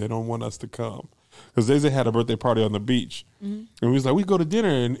 no, they don't want us to come. Because Zay had a birthday party on the beach. And we was like, we go to dinner.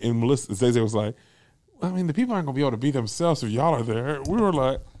 And Melissa, Zay was like, I mean, the people aren't going to be able to be themselves if y'all are there. We were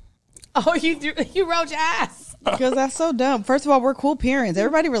like, Oh, you rolled your eyes. Because that's so dumb. First of all, we're cool parents.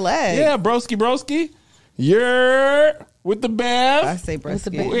 Everybody relax. yeah, broski. You're with the Bev. I say breast.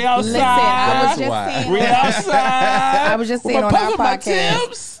 We outside. Listen, I was just Why? saying. We outside. I was just With saying my on our puffin' my podcast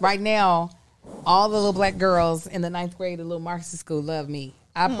Timbs. right now, all the little black girls in the 9th grade of little Marxist school love me.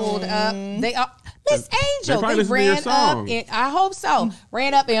 I pulled up. They are Miss Angel. probably They listen to your ran up song. and I hope so.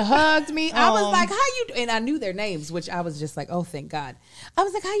 Ran up and hugged me. I was like, "How you?" And I knew their names, which I was just like, "Oh, thank God." I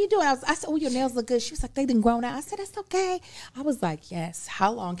was like, "How you doing?" I said, "Oh, your nails look good." She was like, "They didn't grow out." I said, "That's okay." I was like, "Yes."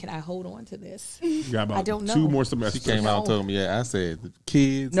 How long can I hold on to this? You got about I don't know. 2 more She semesters. came out and told me, I said, the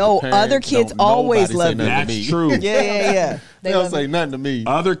kids. No, the parents, other kids don't always nobody say love nothing you. to That's me. true. Yeah. They don't love say me. nothing to me.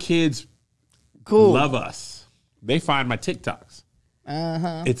 Other kids Cool. love us. They find my TikToks.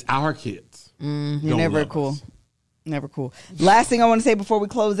 It's our kids. You're Don't never love cool. us. Never cool. Last thing I want to say before we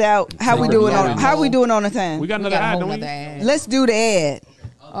close out, how we Never doing cool. on how we doing on the time? We got We another got a ad, whole don't nother we? ad. Let's do the ad.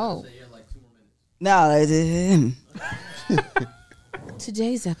 Oh. No,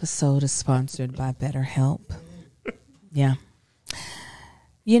 Today's episode is sponsored by BetterHelp. Yeah.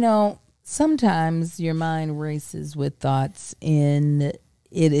 You know, sometimes your mind races with thoughts and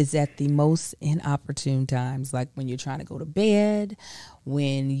it is at the most inopportune times, like when you're trying to go to bed,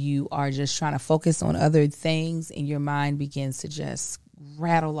 when you are just trying to focus on other things and your mind begins to just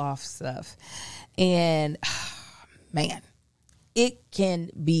rattle off stuff. And man, it can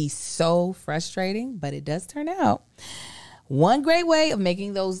be so frustrating, but it does turn out. One great way of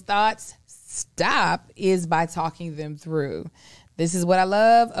making those thoughts stop is by talking them through. This is what I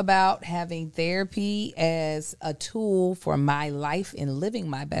love about having therapy as a tool for my life and living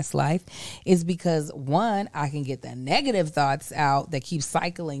my best life is because, one, I can get the negative thoughts out that keep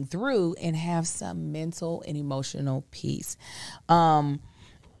cycling through and have some mental and emotional peace.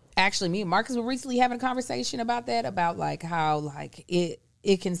 Actually, me and Marcus were recently having a conversation about that, about like how like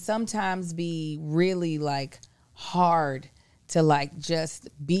it can sometimes be really like hard to like just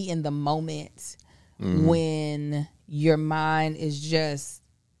be in the moment when your mind is just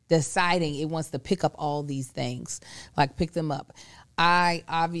deciding it wants to pick up all these things, like pick them up. I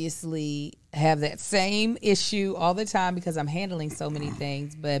obviously have that same issue all the time because I'm handling so many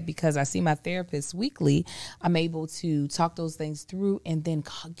things, but because I see my therapist weekly, I'm able to talk those things through and then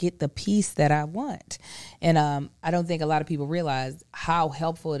get the peace that I want. And I don't think a lot of people realize how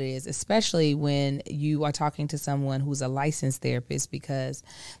helpful it is, especially when you are talking to someone who's a licensed therapist, because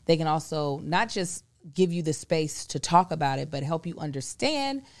they can also not just give you the space to talk about it, but help you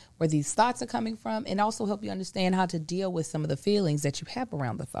understand where these thoughts are coming from and also help you understand how to deal with some of the feelings that you have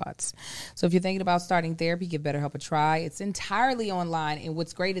around the thoughts. So if you're thinking about starting therapy, give BetterHelp a try. It's entirely online, and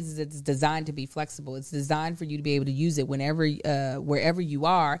what's great is it's designed to be flexible. It's designed for you to be able to use it whenever, wherever you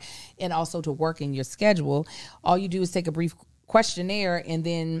are, and also to work in your schedule. All you do is take a brief questionnaire, and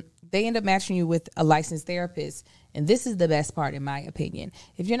then they end up matching you with a licensed therapist. And this is the best part, in my opinion.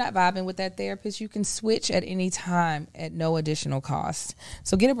 If you're not vibing with that therapist, you can switch at any time at no additional cost.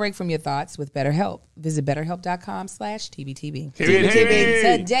 So get a break from your thoughts with BetterHelp. Visit BetterHelp.com/TBTB.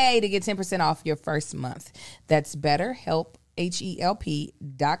 Today to get 10% off your first month. That's BetterHelp,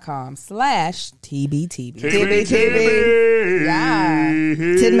 HELP.com/TBTB. TBTB. Yeah.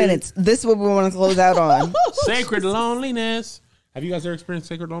 10 minutes. This is what we want to close out on. Sacred loneliness. Have you guys ever experienced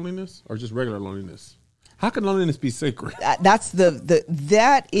sacred loneliness or just regular loneliness? How can loneliness be sacred? That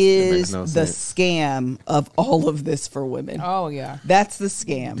is no the sense. scam of all of this for women. Oh, yeah. That's the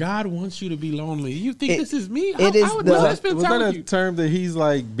scam. God wants you to be lonely. You think this is me? It is I would the- rather spend Was time that with a you. term that he's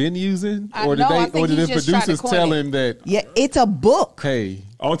like been using, I or did know, I they, think or did he the just tried to producers coin tell it. him that? Yeah, it's a book. Hey,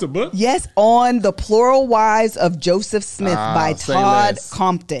 Oh, it's a book? Yes, on The Plural Wives of Joseph Smith by say Todd less.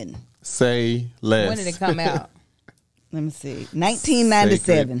 Compton. say less. When did it come out? Let me see.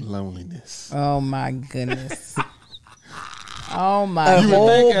 1997. Sacred loneliness. Oh, my goodness. Oh, my You You goodness. would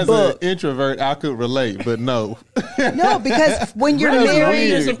think whole as book. an introvert I could relate, but no. No, because when you're Regular married,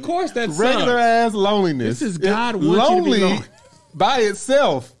 Loneliness, weird. of course, that's Regular ass loneliness. This is God It- wants you to be lonely lonely. by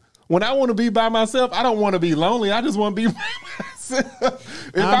itself. When I want to be by myself, I don't want to be lonely. I just want to be by myself.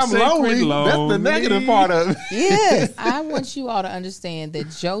 If I'm sacred lonely, that's the lonely. negative part of it. yes. I want you all to understand that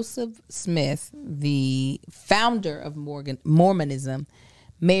Joseph Smith, the founder of Mormonism,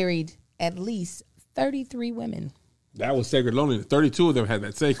 married at least 33 women. That was sacred loneliness. 32 of them had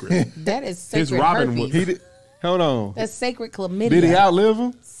that sacred. That is sacred His Robin herpes. was- Hold on. That's sacred chlamydia. Did he outlive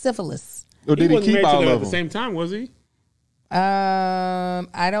him? Syphilis. Or did he wasn't keep married to all them of at the them? same time, was he?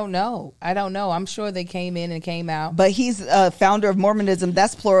 I don't know. I'm sure they came in and came out. But he's a founder of Mormonism.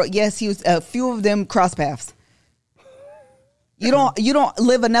 That's plural. Yes, he was. A few of them cross paths. You don't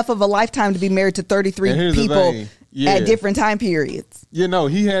live enough of a lifetime to be married to 33 And here's the people thing. Yeah. at different time periods. You know,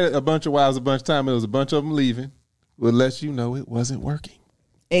 he had a bunch of wives a bunch of time. It was a bunch of them leaving. Would let you know it wasn't working.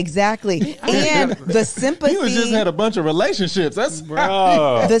 Exactly. And the sympathy. He was just had a bunch of relationships. That's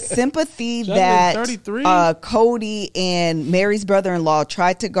Bro. the sympathy Juggling that 33? Cody and Mary's brother-in-law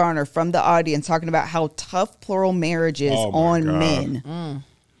tried to garner from the audience, talking about how tough plural marriage is Oh, my on God. men.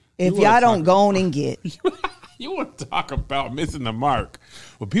 If You wanna y'all don't talk- go on and get, You want to talk about missing the mark?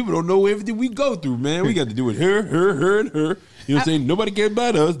 Well, people don't know everything we go through, man. We got to do it her, and her. You know what I'm saying? Nobody cares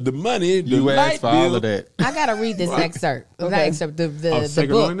about us. The money, the you light asked for all bill. of that. I gotta read this excerpt. Not Okay. excerpt. The Sacred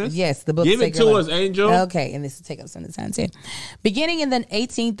book. Loneliness? Yes, the book. Give it Sacred to Loneliness. us, Angel. Okay, and this will take up some of the time too. Beginning in the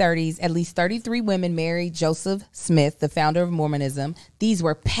 1830s, at least 33 women married Joseph Smith, the founder of Mormonism. These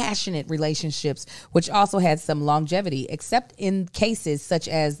were passionate relationships, which also had some longevity, except in cases such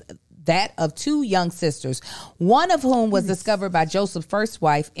as that of two young sisters, one of whom was discovered by Joseph's first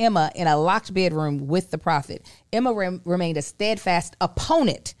wife, Emma, in a locked bedroom with the prophet. Emma remained a steadfast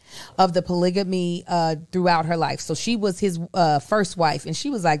opponent of the polygamy throughout her life. So she was his first wife, and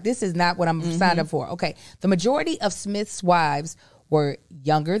she was like, this is not what I'm signed up for. Okay, the majority of Smith's wives were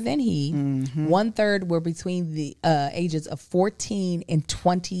younger than he. 1/3 were between the ages of 14 and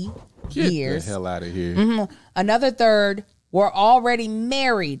 20 Get years. the hell out of here. Another third were already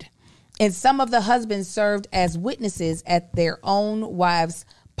married, and some of the husbands served as witnesses at their own wives'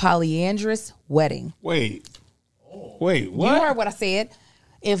 polyandrous wedding. Wait, You what? heard what I said.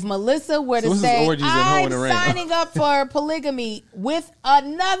 If Melissa were So to this is say, orgies and I'm hoeing around." signing up for polygamy with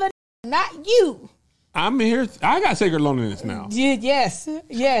another Not you. I'm here. I got sacred loneliness now. Yes.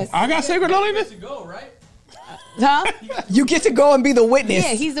 I got sacred loneliness. To go, right? Huh? You get to go and be the witness.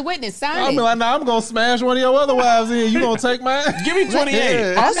 Yeah, he's the witness. Sign I'm it. like, nah, I'm gonna smash one of your other wives in. You gonna take mine? Give me 28.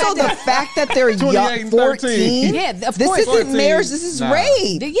 Yeah. Also, the fact that they're 28 young, and 14. 13. Yeah, of This course. isn't 14. marriage. This is Nah.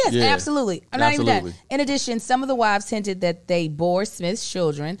 rape. Yes, Yeah. absolutely. I'm not even Absolutely. done. In addition, some of the wives hinted that they bore Smith's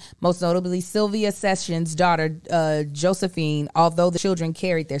children, most notably Sylvia Sessions' daughter, Josephine, although the children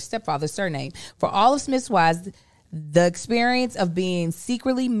carried their stepfather's surname. For all of Smith's wives, the experience of being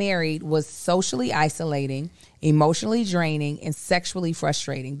secretly married was socially isolating, emotionally draining, and sexually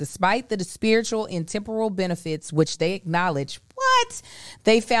frustrating. Despite the spiritual and temporal benefits which they acknowledge,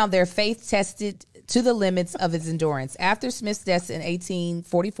 they found their faith tested to the limits of its endurance. After Smith's death in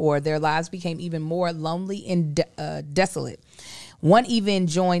 1844, their lives became even more lonely and desolate. One even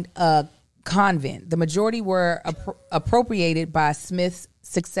joined a convent. The majority were appropriated by Smith's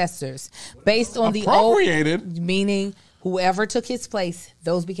successors based on the old, meaning whoever took his place,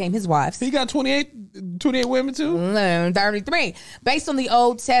 those became his wives. He got 28 women too? 33. Based on the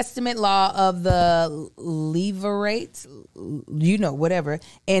Old Testament law of the Levites, whatever,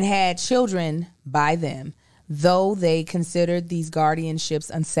 and had children by them, though they considered these guardianships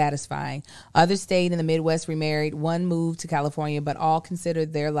unsatisfying. Others stayed in the Midwest, remarried. One moved to California, but all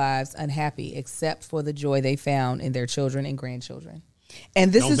considered their lives unhappy, except for the joy they found in their children and grandchildren.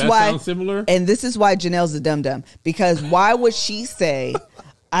 And this Don't is that why sound similar? And this is why Janelle's a dum-dum. Because why would she say,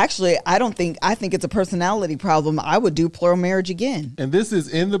 actually, I think it's a personality problem. I would do plural marriage again. And this is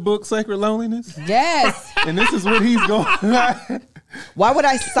in the book Sacred Loneliness? Yes. And this is what he's going. Why would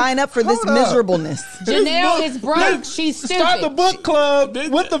I sign up for this Hold up. miserableness? Janelle is broke. She's stupid. Start the book club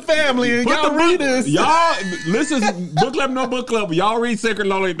with the family and y'all read this. Y'all listen, book club, no book club. Y'all read Sacred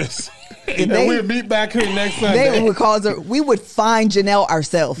Loneliness. And we'll meet back here next Sunday. They would we would find Janelle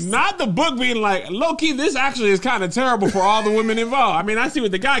ourselves. Not the book being like, low key, this actually is kind of terrible for all the women involved. I mean, I see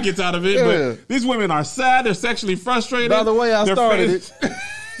what the guy gets out of it, Yeah. but these women are sad. They're sexually frustrated. By the way, I Their started face- it.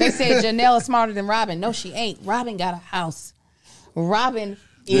 They said Janelle is smarter than Robin. No, she ain't. Robin got a house. Robin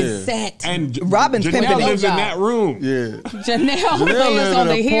is set. And Robin's Janelle pimping it. lives in that room. Yeah. Janelle Janelle lives lives on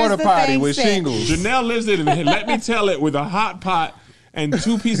in the a here's porta the potty thing with set. shingles. Janelle lives in it, let me tell it, with a hot pot and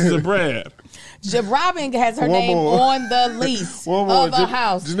 2 pieces of bread. Robin has her One name more. on the lease of a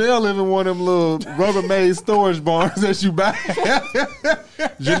house. Janelle live in one of them little Rubbermaid storage barns that you buy.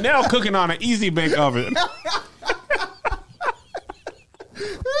 Janelle cooking on an Easy Bake oven.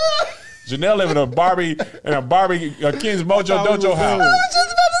 Janelle live in a Barbie King's Mojo Dojo house. I was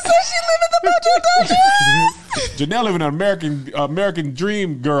just about to say she live in the Mojo Dojo. Janelle live in an American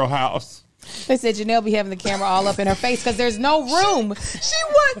Dream Girl house. They said Janelle be having the camera all up in her face because there's no room.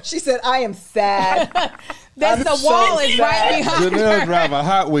 She said, I am sad. That's I'm the so wall is right sad. behind Janelle her. drive a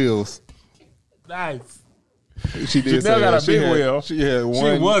Hot Wheels. Nice. She did Janelle say got that. a big wheel. She had one.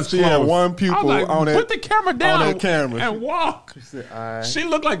 She was She had close. one pupil I was like, on that. put the camera down on that camera. and walk. She said, "I She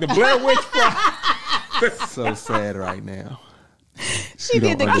looked like the Blair Witch Project. so sad right now." She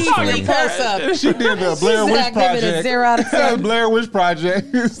did the don't key understand. free close up. She did the Blair said, Witch "I give it a Project. 0 out of 10." Blair Witch Project.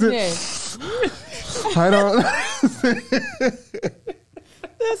 Yeah. I don't.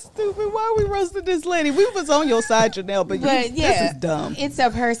 That's stupid. Why we roasted this lady? We was on your side, Janelle, but But yeah, this is dumb. it's a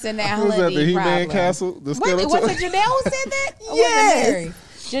personality Was that the He-Man problem. castle? The Was skeleton? it Janelle who said that? Or Yes. was it Mary?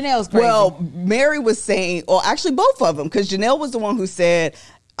 Janelle's crazy. Well, Mary was saying, or actually both of them, because Janelle was the one who said,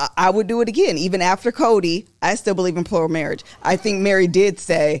 I would do it again. Even after Cody, I still believe in plural marriage. I think Mary did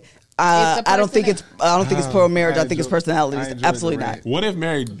say, I don't think it's plural marriage. I think it's personalities. I enjoyed Absolutely the not. rant. What if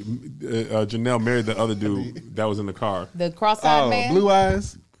Janelle married the other dude that was in the car? the cross-eyed Oh, man. Blue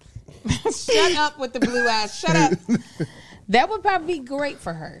Eyes. Shut up with the blue eyes. Shut up. That would probably be great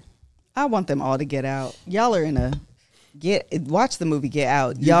for her. I want them all to get out. Y'all are watch the movie Get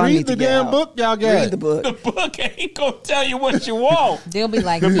Out. Y'all Read need the to get damn out. book y'all got. Read the book. The book ain't gonna tell you what you want. They'll be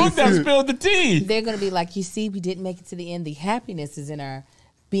like, The book that spilled the tea. they're going to be like, you see, we didn't make it to the end. The happiness is in our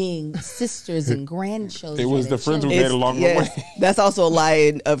being sisters and grandchildren. It was the and friends we children. made along the Yes, way. that's also a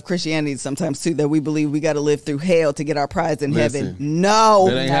lie of Christianity sometimes too, that we believe we got to live through hell to get our prize in Listen, heaven. No,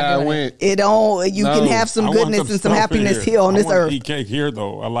 That ain't Not how doing it went. it don't. You No. can have I some want goodness and some stuff in happiness here on I this want to earth. eat cake here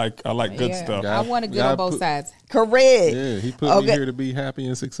though. I like good Yeah. stuff. I want a good Gotta on both put- sides. Correct. Yeah, he put me here to be happy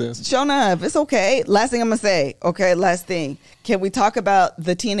and successful. Show enough. It's okay. Last thing I'm gonna say. Okay, last thing. Can we talk about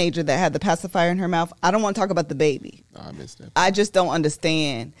the teenager that had the pacifier in her mouth? I don't want to talk about the baby. Oh, I missed that. I just don't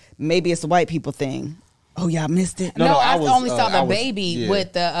understand. Maybe it's a white people thing. Oh yeah, I missed it. No, I was, only saw the I was- baby yeah.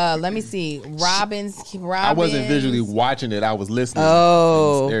 with the, let me see, Robin. I wasn't visually watching it. I was listening.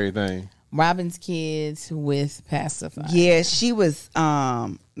 Oh. And everything. Robin's kids with pacifier. Yeah, she was maybe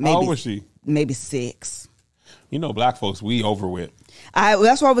How old was she? maybe 6. You know, black folks, we over with.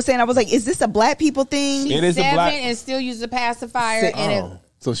 That's what I was saying. I was like, is this a black people thing? It is a 7 black. and still use a pacifier.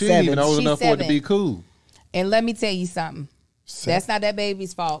 So she ain't even 7. old She's enough for it to 7. be cool. And let me tell you something. That's not that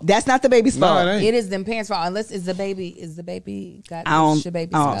baby's fault. That's not the baby's No, fault. it ain't. It is them parents' fault. Unless is the baby got I don't- your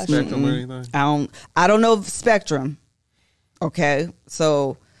baby I don't special. Spectrum or anything. I don't know spectrum. Okay,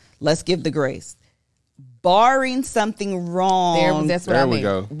 so let's give the grace. Barring something wrong That's what There I we mean.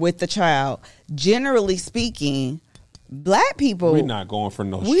 go. with the child, generally speaking, black people. We're not going for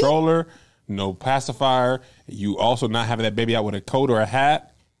no stroller, no pacifier. You also not having that baby out with a coat or a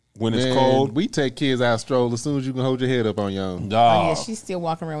hat when it's Man, cold. we take kids out stroll as soon as you can hold your head up on your own. Oh, Dog. yeah, she's still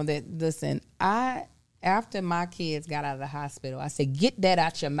walking around with it. Listen, after my kids got out of the hospital, I said, get that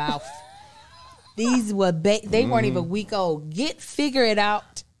out your mouth. These were they weren't even a week old. Figure it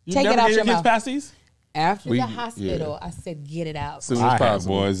out. You Take never it out gave your kids mouth. pasties? After We- the hospital, yeah. I said, get it out. Soon as I had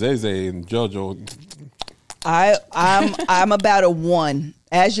possible. boys, Zay and JoJo. I'm about a 1.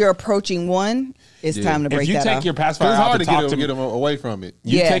 As you're approaching 1, it's Yeah. time to break If you that take off. your 'Cause pacifier it's out hard to to talk to get me, them away from it.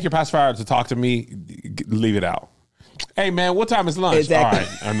 you Yeah. take your pacifier to talk to me, leave it out. Hey man, what time is lunch? Exactly. All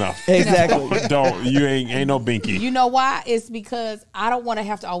right, enough. Exactly. Don't you ain't no binky. You know why? It's because I don't want to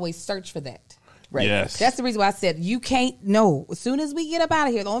have to always search for that. Right. Yes. That's the reason why I said you can't. No, as soon as we get up out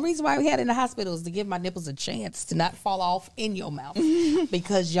of here, the only reason why we had it in the hospital is to give my nipples a chance to not fall off in your mouth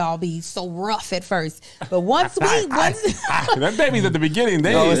because y'all be so rough at first. But once that baby's at the beginning.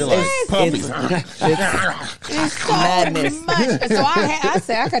 They No, is like it's it's so Madness. much. So I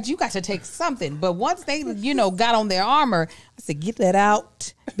said, you got to take something. But once they, got on their armor, I said, get that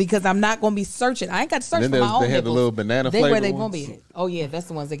out because I'm not going to be searching. I ain't got to search And for then my own they had the nipples. little banana They where flavored they going ones. to be. Oh yeah, that's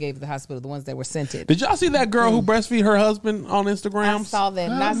the ones they gave at the hospital. The ones that were scented. Did y'all see that girl who breastfeed her husband on Instagram? I saw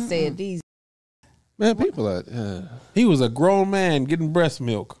that and I said, these Man, people are. He was a grown man getting breast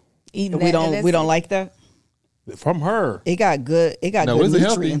milk eating we that, and don't like that. from her. It got good. It got No, good is it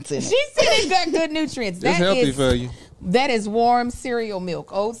healthy? nutrients in it. She said it got good nutrients. It's healthy for you. That is warm cereal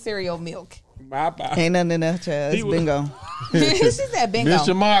milk, old cereal milk. Bye-bye. Ain't nothing in there, child. It's He was- bingo. She said bingo.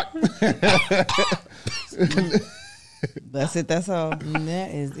 Mr. Mark. That's it. That's all.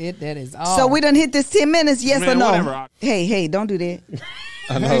 That is it. That is all. So we done hit this 10 minutes. Yes Man, or no? whatever. Hey, don't do that.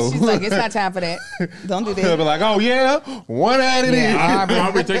 I know. She's like, it's not time for that. Don't do They'll be that. like, oh yeah, one added in.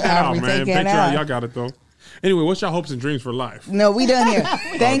 I'll be taking that out, Aubrey, man. take that Patreon, out. y'all got it though. Anyway, what's your hopes and dreams for life? No, we done here.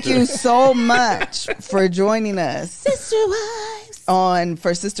 Thank you so much for joining us Sister Wives.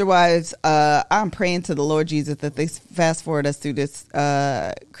 for Sister Wives. I'm praying to the Lord Jesus that they fast forward us through this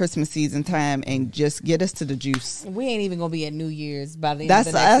Christmas season time and just get us to the juice. We ain't even gonna be at New Year's by the end That's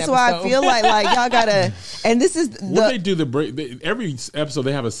of the next that's why I episode. feel like y'all gotta. And this is What they the do every episode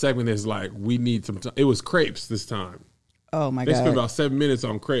they have a segment that's like we need some time. It was crepes this time. oh my They spent god, about 7 minutes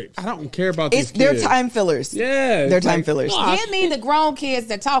on crepes. I don't care about these they're kids. time fillers. Yeah, they're it's time like, fillers. no, Give me the grown kids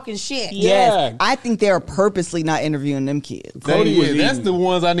that talking shit. Yeah. Yes, I think they're purposely not interviewing them kids. Cody was that's eating. the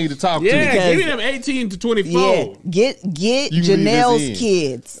ones I need to talk to. Yeah, because- give me them 18 to 24. Yeah, get You can leave Janelle's this in,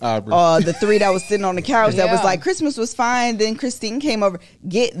 kids. Aubrey. The 3 that was sitting on the couch that was Yeah. like Christmas was fine. Then Christine came over.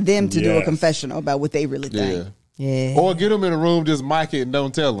 Get them to do a Yes. confessional about what they really Yeah. think. Yeah. Or get them in a room, just mic it and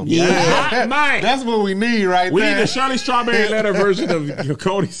don't tell them. Yeah. Mike. That's what we need right We there. need the Shirley Strawberry Letter version of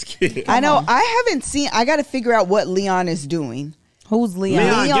Cody's kid. I know. I haven't seen. I got to figure out what Leon is doing. Who's Leon?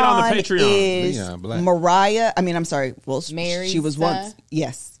 Leon, get on the Patreon. Is Leon Black. Mariah? I mean, I'm sorry. Well, Mary's she was son? once.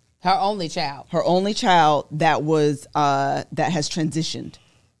 Yes, Her only child. her only child that was that has transitioned.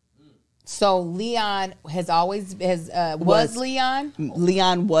 So Leon was Was. Leon.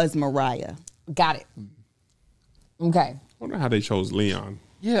 Leon was Mariah. Got it. Okay. I wonder how they chose Leon.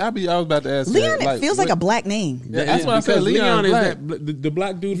 Yeah, I was about to ask. Leon. that, It feels like a black name. Yeah, that's what I said. Because Leon is Black. that the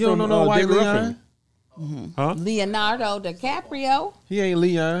black dude You from don't know white David Leon? Ruffin. Huh? Leonardo DiCaprio. He ain't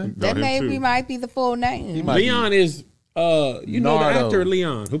Leon. That him maybe too. might be the full name. He might Leon is you know the Nardo. actor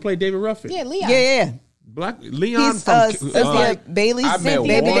Leon who played David Ruffin. Yeah, Leon. Yeah. Black Leon He's from Cynthia Bailey's I met baby one.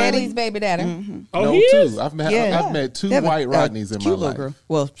 daddy. Bailey's baby daddy. oh no, he is? two. I've met Yeah. I've met two They have a- white a Rodneys in my cute little life. girl.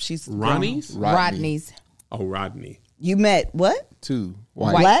 Well, she's Ronnie's? Rodney's. Oh, Rodney. You met what? Two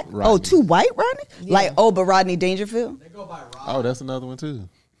white. Black? Rodneys. Oh, 2 white Rodney? Like, but Rodney Dangerfield? Oh, that's another one too.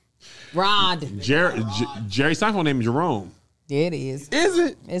 Rod. Jerry Seinfeld named Jerome. It is. Is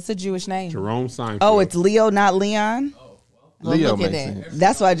it? It's a Jewish name. Jerome Seinfeld. Oh, it's Leo, not Leon? Well, Leo look at makes that. sense.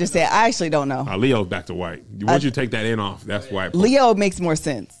 That's what I just said. I actually don't know. Leo's back to white. Once you take that N off, that's white. Leo makes more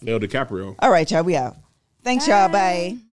sense. Leo DiCaprio. All right, y'all, we out. Thanks, y'all. Bye.